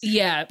effects.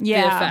 Yeah, the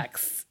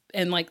effects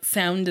and like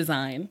sound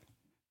design.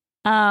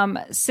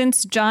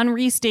 Since John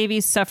Rhys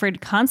Davies suffered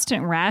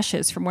constant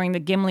rashes from wearing the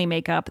Gimli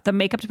makeup, the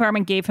makeup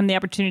department gave him the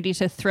opportunity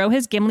to throw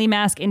his Gimli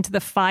mask into the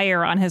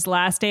fire on his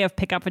last day of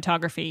pickup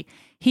photography.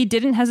 He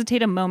didn't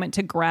hesitate a moment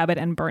to grab it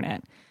and burn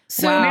it.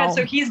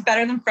 So he's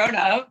better than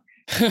Frodo.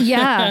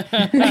 Yeah,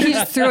 he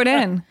just threw it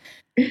in.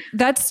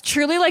 That's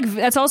truly like,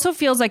 that also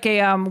feels like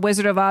a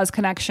Wizard of Oz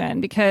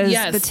connection because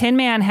the Tin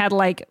Man had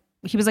like,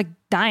 he was like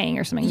dying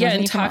or something. Yeah,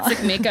 and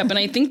toxic makeup. And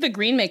I think the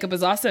green makeup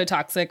is also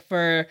toxic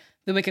for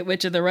the Wicked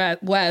Witch of the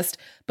West.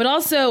 But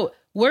also,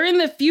 we're in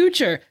the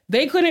future.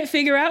 They couldn't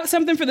figure out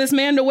something for this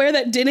man to wear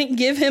that didn't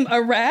give him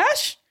a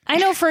rash? I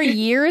know for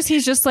years,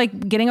 he's just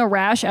like getting a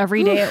rash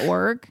every day at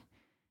work.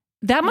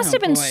 That must have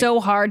been so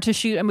hard to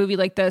shoot a movie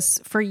like this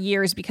for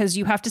years because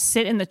you have to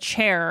sit in the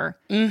chair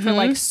for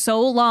like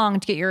so long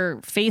to get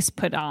your face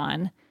put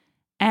on.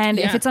 And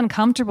if it's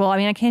uncomfortable, I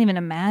mean, I can't even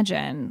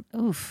imagine.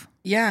 Oof.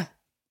 Yeah.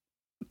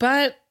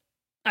 But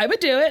I would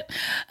do it.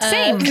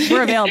 Same.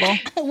 We're available.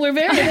 We're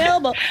very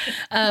available.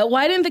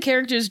 Why didn't the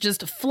characters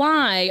just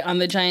fly on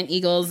the giant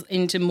eagles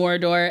into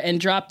Mordor and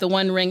drop the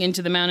One Ring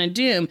into the Mount of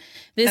Doom?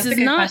 This is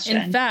not, question.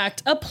 In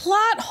fact, a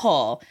plot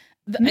hole.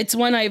 It's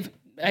one I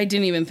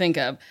didn't even think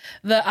of.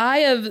 The Eye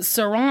of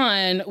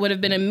Sauron would have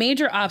been a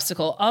major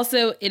obstacle.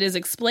 Also, it is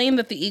explained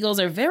that the eagles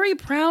are very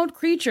proud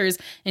creatures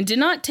and did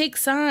not take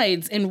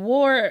sides in the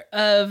War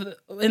of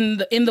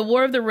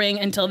the Ring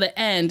until the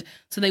end,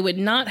 so they would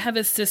not have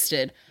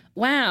assisted.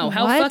 Wow,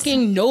 how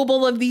fucking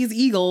noble of these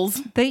eagles.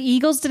 The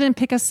eagles didn't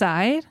pick a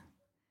side?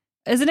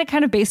 Isn't it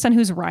kind of based on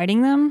who's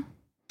riding them?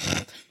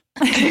 I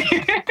don't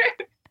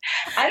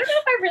know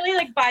if I really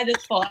like buy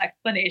this full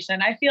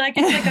explanation. I feel like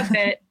it's like a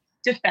bit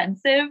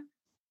defensive.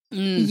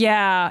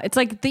 Yeah, it's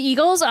like the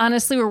eagles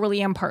honestly were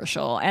really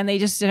impartial and they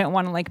just didn't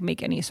want to like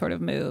make any sort of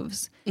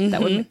moves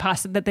that would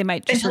that they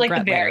might just regret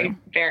like the very,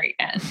 very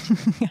end.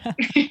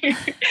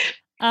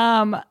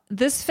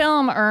 This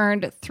film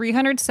earned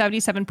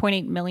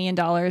 $377.8 million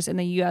in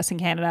the US and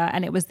Canada,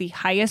 and it was the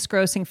highest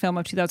grossing film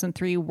of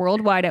 2003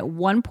 worldwide at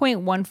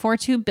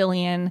 $1.142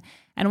 billion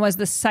and was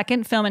the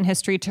second film in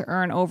history to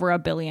earn over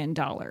 $1 billion.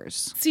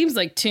 Seems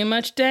like too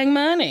much dang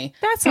money.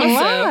 That's a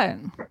lot.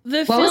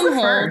 The film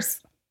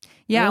holds.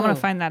 Yeah, I want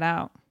to find that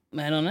out.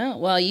 I don't know.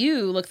 Well,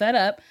 you look that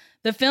up.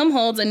 The film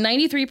holds a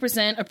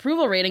 93%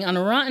 approval rating on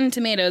Rotten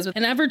Tomatoes with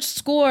an average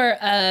score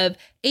of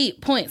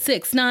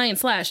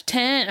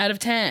 8.69/10 out of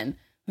 10.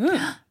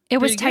 It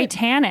was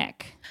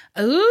Titanic.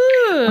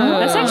 Ooh.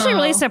 That's actually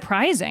really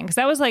surprising because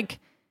that was like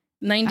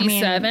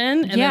 97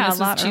 and then this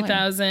was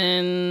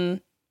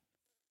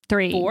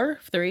 2003.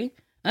 3.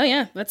 Oh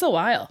yeah, that's a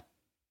while.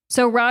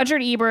 So Roger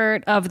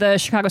Ebert of the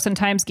Chicago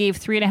Sun-Times gave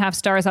 3.5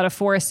 stars out of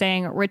 4,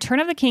 saying, Return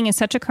of the King is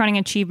such a crowning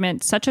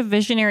achievement, such a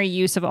visionary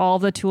use of all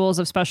the tools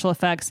of special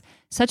effects,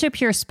 such a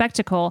pure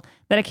spectacle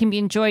that it can be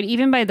enjoyed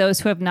even by those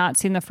who have not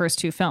seen the first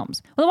 2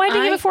 films. Well, why did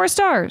you give it 4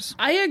 stars?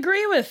 I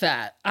agree with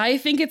that. I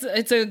think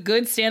it's a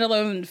good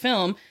standalone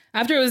film.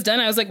 After it was done,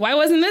 I was like, why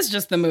wasn't this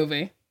just the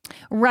movie?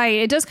 Right.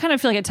 It does kind of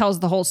feel like it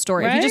tells the whole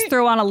story. Right? If you just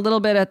throw on a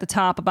little bit at the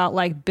top about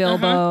like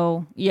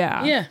Bilbo.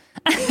 Yeah. Yeah.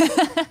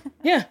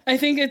 Yeah, I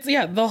think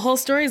the whole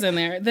story's in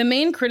there. The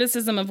main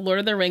criticism of Lord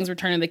of the Rings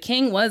Return of the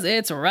King was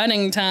its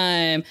running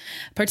time,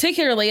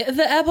 particularly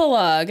the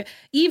epilogue.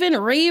 Even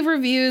rave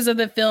reviews of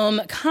the film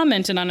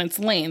commented on its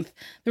length.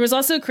 There was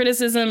also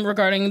criticism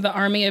regarding the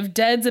Army of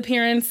Dead's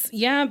appearance.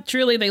 Yeah,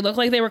 truly, they look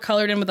like they were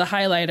colored in with a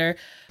highlighter.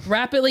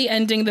 Rapidly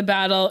ending the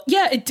battle.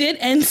 Yeah, it did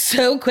end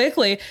so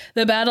quickly.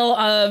 The Battle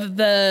of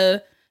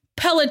the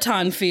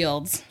Peloton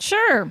Fields.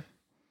 Sure.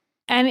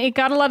 And it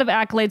got a lot of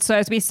accolades. So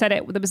as we said,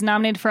 it was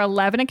nominated for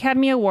 11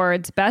 Academy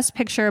Awards, Best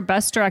Picture,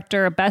 Best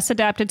Director, Best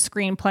Adapted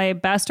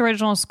Screenplay, Best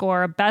Original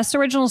Score, Best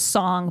Original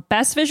Song,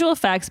 Best Visual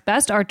Effects,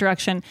 Best Art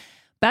Direction,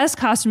 Best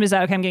Costume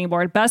Design, okay, I'm getting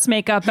bored, Best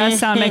Makeup, Best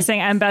Sound Mixing,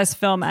 and Best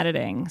Film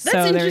Editing.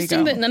 That's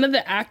interesting that none of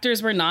the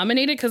actors were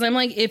nominated, because I'm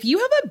like, if you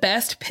have a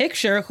Best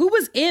Picture, who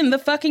was in the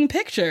fucking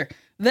picture?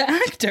 The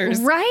actors.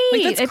 Right.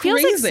 Like, that's it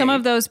feels like some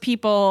of those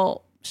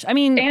people, I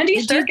mean...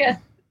 Andy Serkis.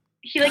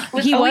 He was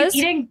always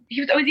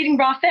eating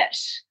raw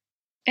fish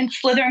and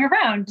slithering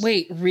around.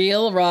 Wait,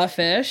 real raw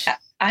fish?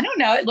 I don't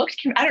know. It looked,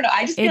 I don't know.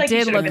 I just feel like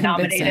he should have been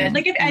nominated.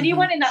 Like if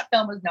anyone in that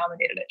film was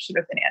nominated, it should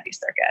have been Andy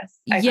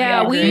Serkis.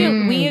 Yeah,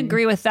 we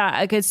agree with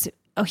that. Because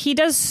he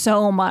does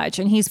so much,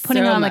 and he's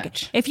putting on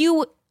like, if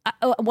you,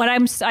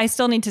 I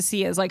still need to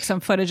see is like some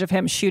footage of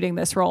him shooting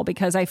this role,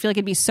 because I feel like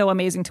it'd be so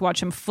amazing to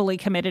watch him fully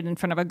committed in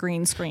front of a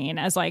green screen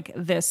as like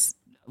this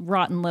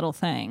rotten little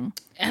thing.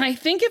 And I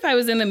think if I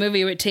was in the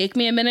movie, it would take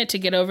me a minute to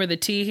get over the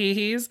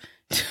tee-hee-hees.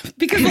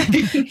 Because like,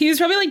 he was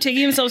probably like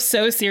taking himself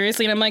so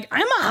seriously, and I'm like,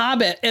 I'm a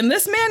hobbit and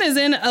this man is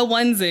in a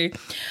onesie.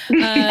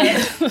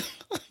 Yeah,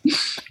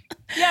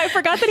 I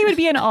forgot that he would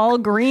be in all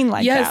green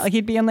like that. Like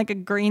he'd be in like a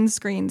green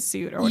screen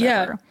suit or whatever.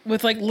 Yeah,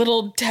 with like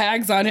little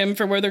tags on him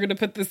for where they're going to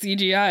put the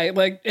CGI.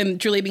 Like, and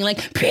Julie being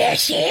like,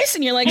 precious,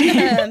 and you're like,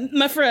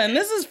 my friend,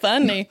 this is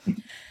funny.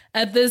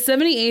 At the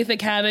 78th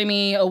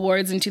Academy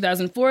Awards in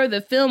 2004,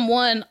 the film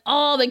won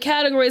all the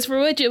categories for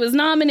which it was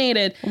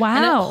nominated. Wow.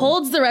 And it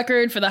holds the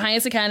record for the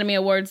highest Academy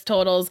Awards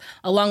totals,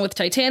 along with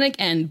Titanic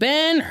and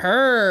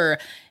Ben-Hur.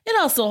 It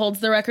also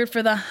holds the record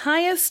for the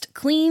highest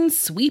clean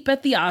sweep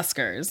at the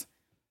Oscars.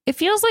 It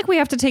feels like we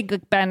have to take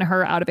like,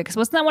 Ben-Hur out of it, because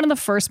wasn't that one of the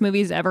first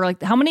movies ever?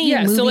 Like, how many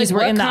movies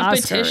were in the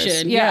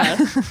Oscars? Yeah.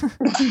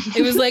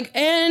 It was like,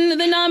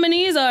 and the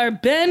nominees are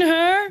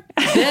Ben-Hur,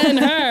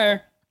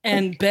 Ben-Hur,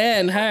 and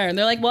Ben-Hur. And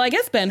they're like, well, I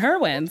guess Ben-Hur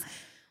wins.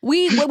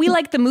 We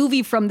like the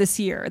movie from this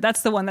year.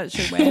 That's the one that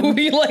should win.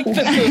 We like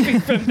the movie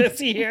from this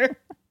year.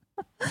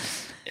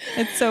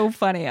 It's so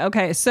funny.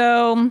 Okay,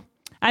 so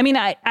I mean,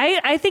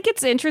 I think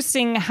it's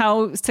interesting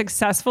how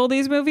successful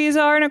these movies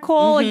are,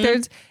 Nicole. Mm-hmm.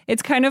 Like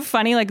it's kind of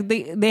funny. Like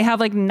they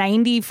have like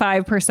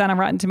 95% of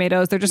Rotten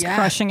Tomatoes. They're just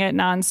crushing it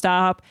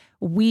nonstop.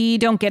 We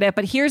don't get it.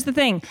 But here's the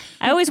thing.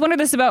 I always wonder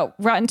this about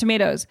Rotten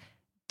Tomatoes.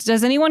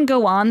 Does anyone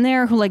go on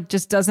there who like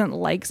just doesn't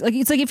like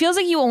it's like it feels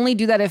like you only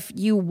do that if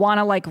you want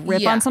to like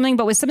rip on something,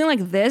 but with something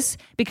like this,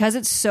 because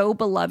it's so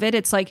beloved,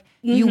 it's like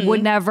you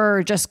would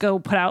never just go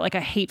put out like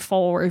a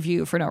hateful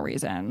review for no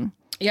reason.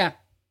 Yeah.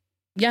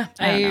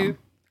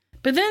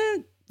 But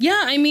then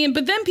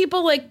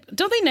people like,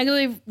 don't they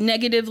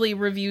negatively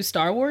review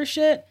Star Wars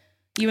shit?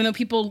 Even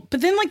though but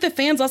then like the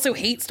fans also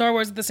hate Star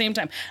Wars at the same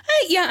time.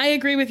 I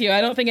agree with you.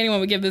 I don't think anyone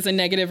would give this a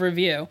negative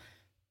review.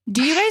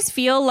 Do you guys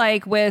feel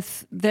like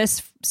with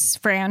this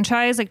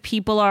franchise, like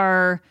people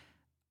are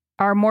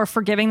more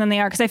forgiving than they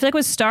are? Because I feel like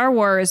with Star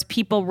Wars,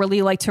 people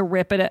really like to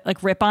rip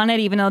on it,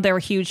 even though they were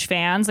huge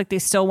fans. Like they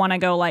still want to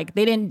go like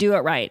they didn't do it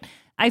right.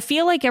 I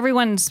feel like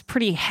everyone's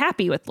pretty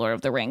happy with Lord of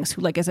the Rings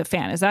who like is a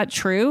fan. Is that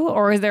true?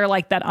 Or is there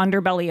like that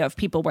underbelly of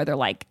people where they're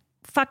like,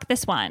 fuck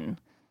this one?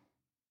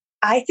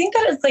 I think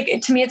that it's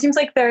like, to me, it seems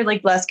like they're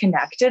like less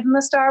connected than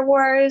the Star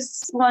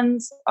Wars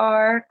ones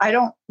are. I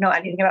don't know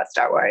anything about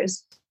Star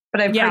Wars. But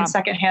I've heard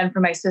secondhand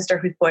from my sister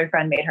whose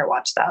boyfriend made her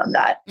watch them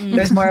that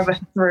there's more of a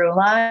through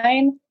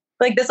line.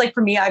 Like this, like for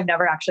me, I've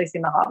never actually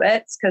seen the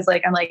Hobbits because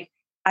like I'm like,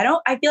 I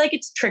feel like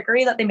it's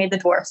trickery that they made the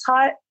dwarves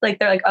hot. Like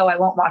they're like, oh, I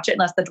won't watch it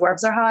unless the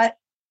dwarves are hot.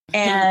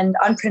 And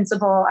on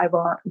principle, I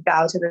won't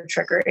bow to the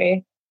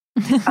trickery.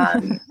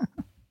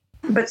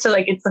 But so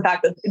like it's the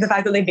fact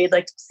that they made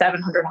like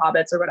 700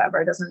 Hobbits or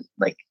whatever doesn't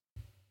like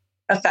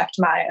affect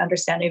my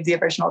understanding of the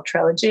original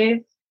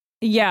trilogy.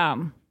 Yeah.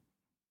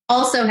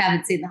 Also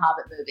haven't seen the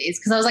Hobbit movies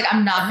because I was like,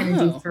 I'm not going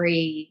to do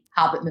 3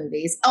 Hobbit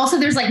movies. Also,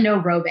 there's like no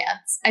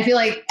romance. I feel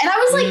like, and I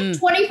was like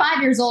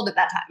 25 years old at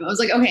that time. I was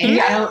like,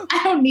 okay, I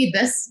don't need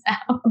this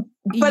now.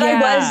 But I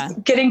was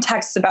getting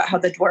texts about how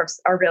the dwarves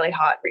are really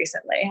hot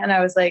recently. And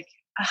I was like,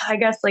 I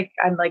guess like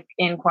I'm like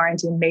in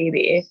quarantine,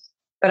 maybe.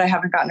 but I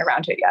haven't gotten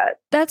around to it yet.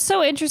 That's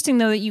so interesting,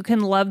 though, that you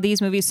can love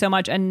these movies so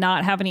much and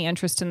not have any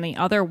interest in the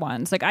other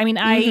ones. Like, I mean,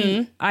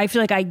 I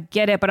feel like I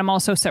get it, but I'm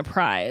also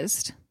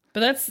surprised. But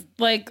that's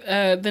like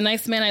the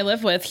nice man I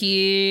live with.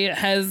 He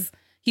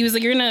was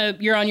like,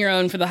 you're on your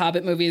own for the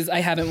Hobbit movies. I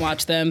haven't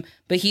watched them,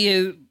 but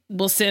he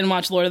will sit and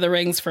watch Lord of the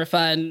Rings for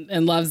fun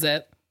and loves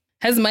it.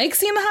 Has Mike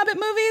seen the Hobbit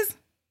movies?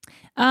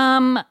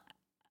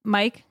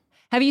 Mike,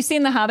 have you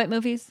seen the Hobbit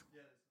movies?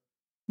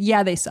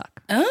 Yeah, they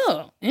suck.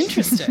 Oh,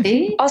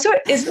 interesting. Also,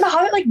 isn't the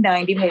Hobbit like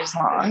 90 pages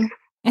long?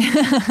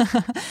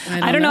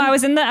 I don't know. I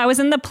was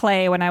in the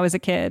play when I was a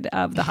kid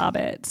of The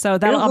Hobbit, so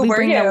I'll be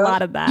bringing a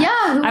lot of that.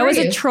 Yeah, I was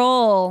a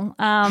troll.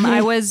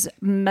 I was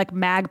like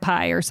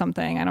Magpie or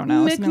something. I don't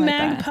know. Mick something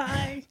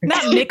Magpie. Like that.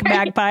 Not Mick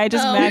Magpie,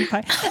 just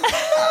Magpie.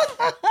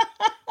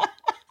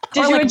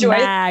 Did or you like enjoy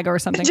Mag or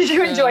something? Did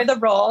you enjoy the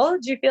role?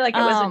 Do you feel like it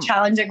was a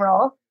challenging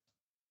role?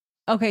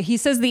 Okay, he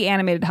says the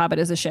animated Hobbit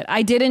is a shit.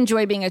 I did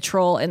enjoy being a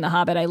troll in The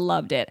Hobbit. I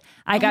loved it.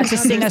 I got to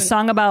sing a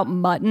song about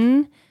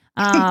mutton.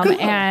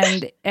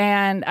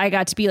 And I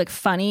got to be like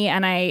funny,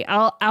 and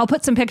I'll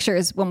put some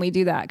pictures when we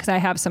do that because I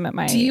have some at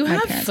my. Do you my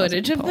have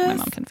footage of this? My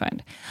mom can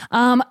find.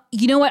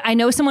 You know what? I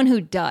know someone who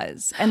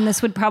does, and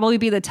this would probably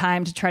be the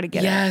time to try to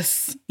get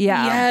it. Yes,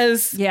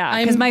 yeah.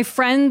 Because my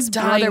friend's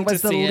brother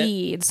was the see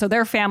lead, so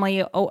their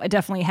family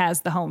definitely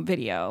has the home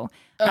video.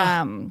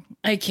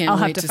 I can't I'll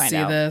wait have to find see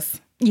out. this.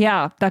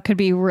 Yeah, that could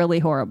be really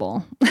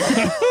horrible.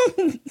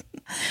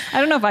 I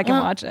don't know if I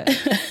can watch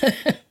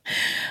it.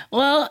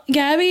 Well,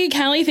 Gaby,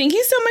 Callie, thank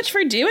you so much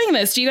for doing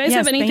this. Do you guys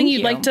have anything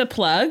you'd like to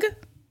plug?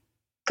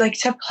 Like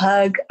to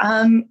plug?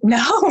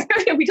 No,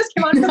 we just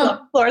came on to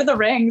the Lord of the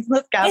Rings.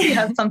 Unless Gaby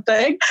has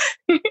something.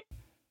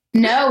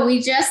 No, we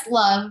just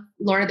love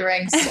Lord of the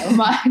Rings so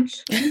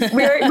much.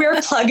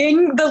 We're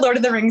plugging the Lord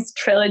of the Rings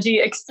trilogy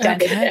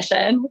extended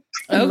edition.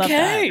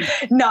 Okay.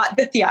 Not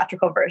the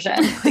theatrical version,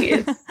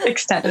 please.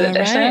 Extended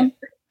edition. Right.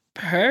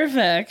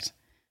 Perfect.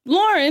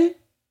 Lauren,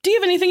 do you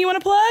have anything you want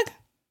to plug?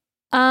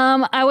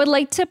 I would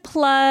like to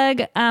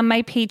plug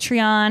my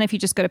Patreon. If you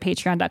just go to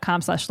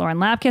patreon.com/Lauren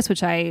Lapkus,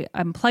 which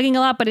I'm plugging a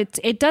lot, but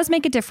it does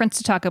make a difference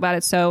to talk about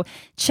it. So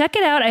check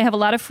it out. I have a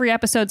lot of free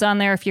episodes on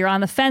there. If you're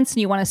on the fence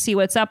and you want to see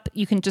what's up,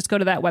 you can just go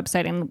to that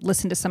website and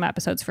listen to some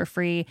episodes for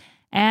free.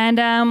 And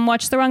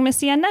watch The Wrong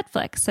Missy on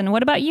Netflix. And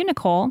what about you,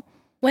 Nicole?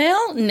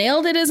 Well,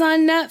 Nailed It is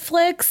on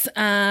Netflix.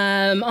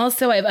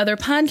 Also, I have other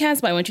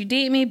podcasts, Why Won't You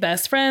Date Me,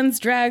 Best Friends,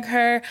 Drag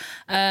Her,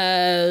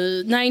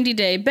 90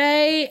 Day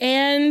Bae,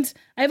 and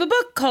I have a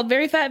book called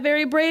Very Fat,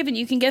 Very Brave, and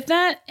you can get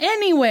that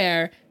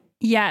anywhere.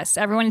 Yes,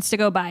 everyone needs to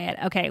go buy it.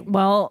 Okay,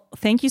 well,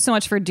 thank you so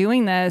much for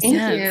doing this.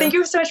 Thank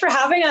you so much for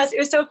having us. It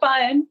was so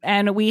fun.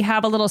 And we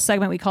have a little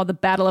segment we call the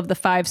Battle of the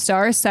 5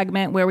 Stars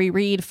segment where we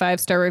read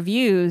 5-star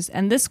reviews,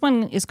 and this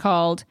one is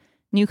called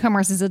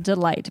Newcomers is a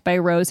Delight by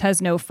Rose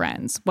Has No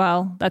Friends.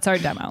 Well, that's our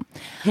demo.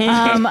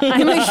 I'm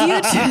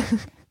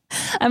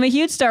a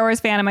huge Star Wars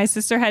fan, and my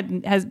sister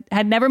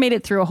had never made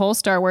it through a whole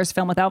Star Wars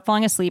film without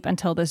falling asleep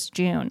until this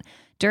June.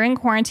 During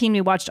quarantine,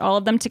 we watched all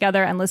of them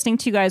together, and listening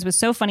to you guys was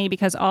so funny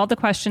because all the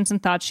questions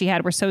and thoughts she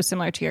had were so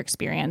similar to your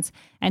experience.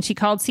 And she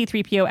called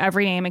C-3PO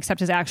every name except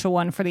his actual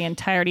one for the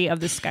entirety of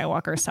the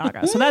Skywalker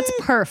saga. So that's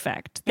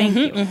perfect. Thank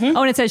you.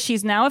 Oh, and it says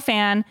she's now a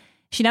fan.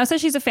 She now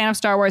says she's a fan of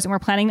Star Wars, and we're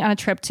planning on a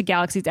trip to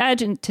Galaxy's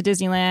Edge and to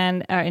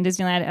Disneyland,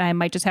 and I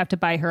might just have to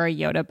buy her a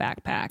Yoda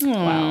backpack. Aww,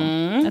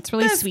 wow. That's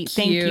really sweet. Cute.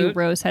 Thank you.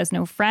 Rose Has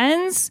No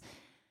Friends.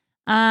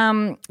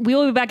 We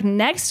will be back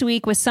next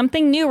week with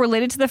something new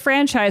related to the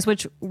franchise,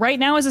 which right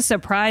now is a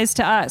surprise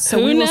to us.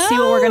 So we will see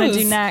what we're going to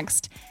do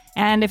next.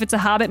 And if it's a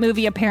Hobbit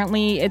movie,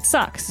 apparently it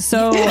sucks.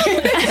 So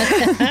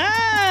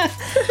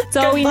that's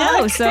all we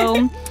know.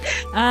 So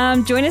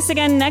join us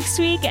again next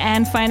week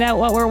and find out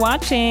what we're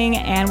watching.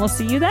 And we'll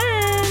see you then.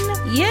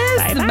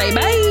 Yes.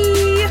 Bye-bye.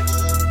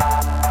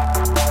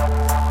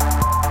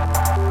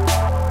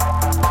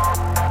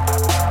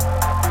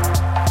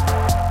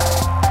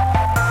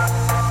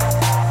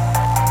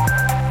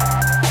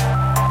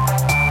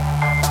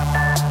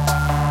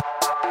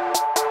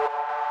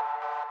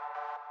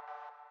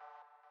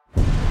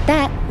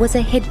 That was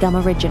a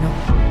HeadGum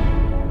original.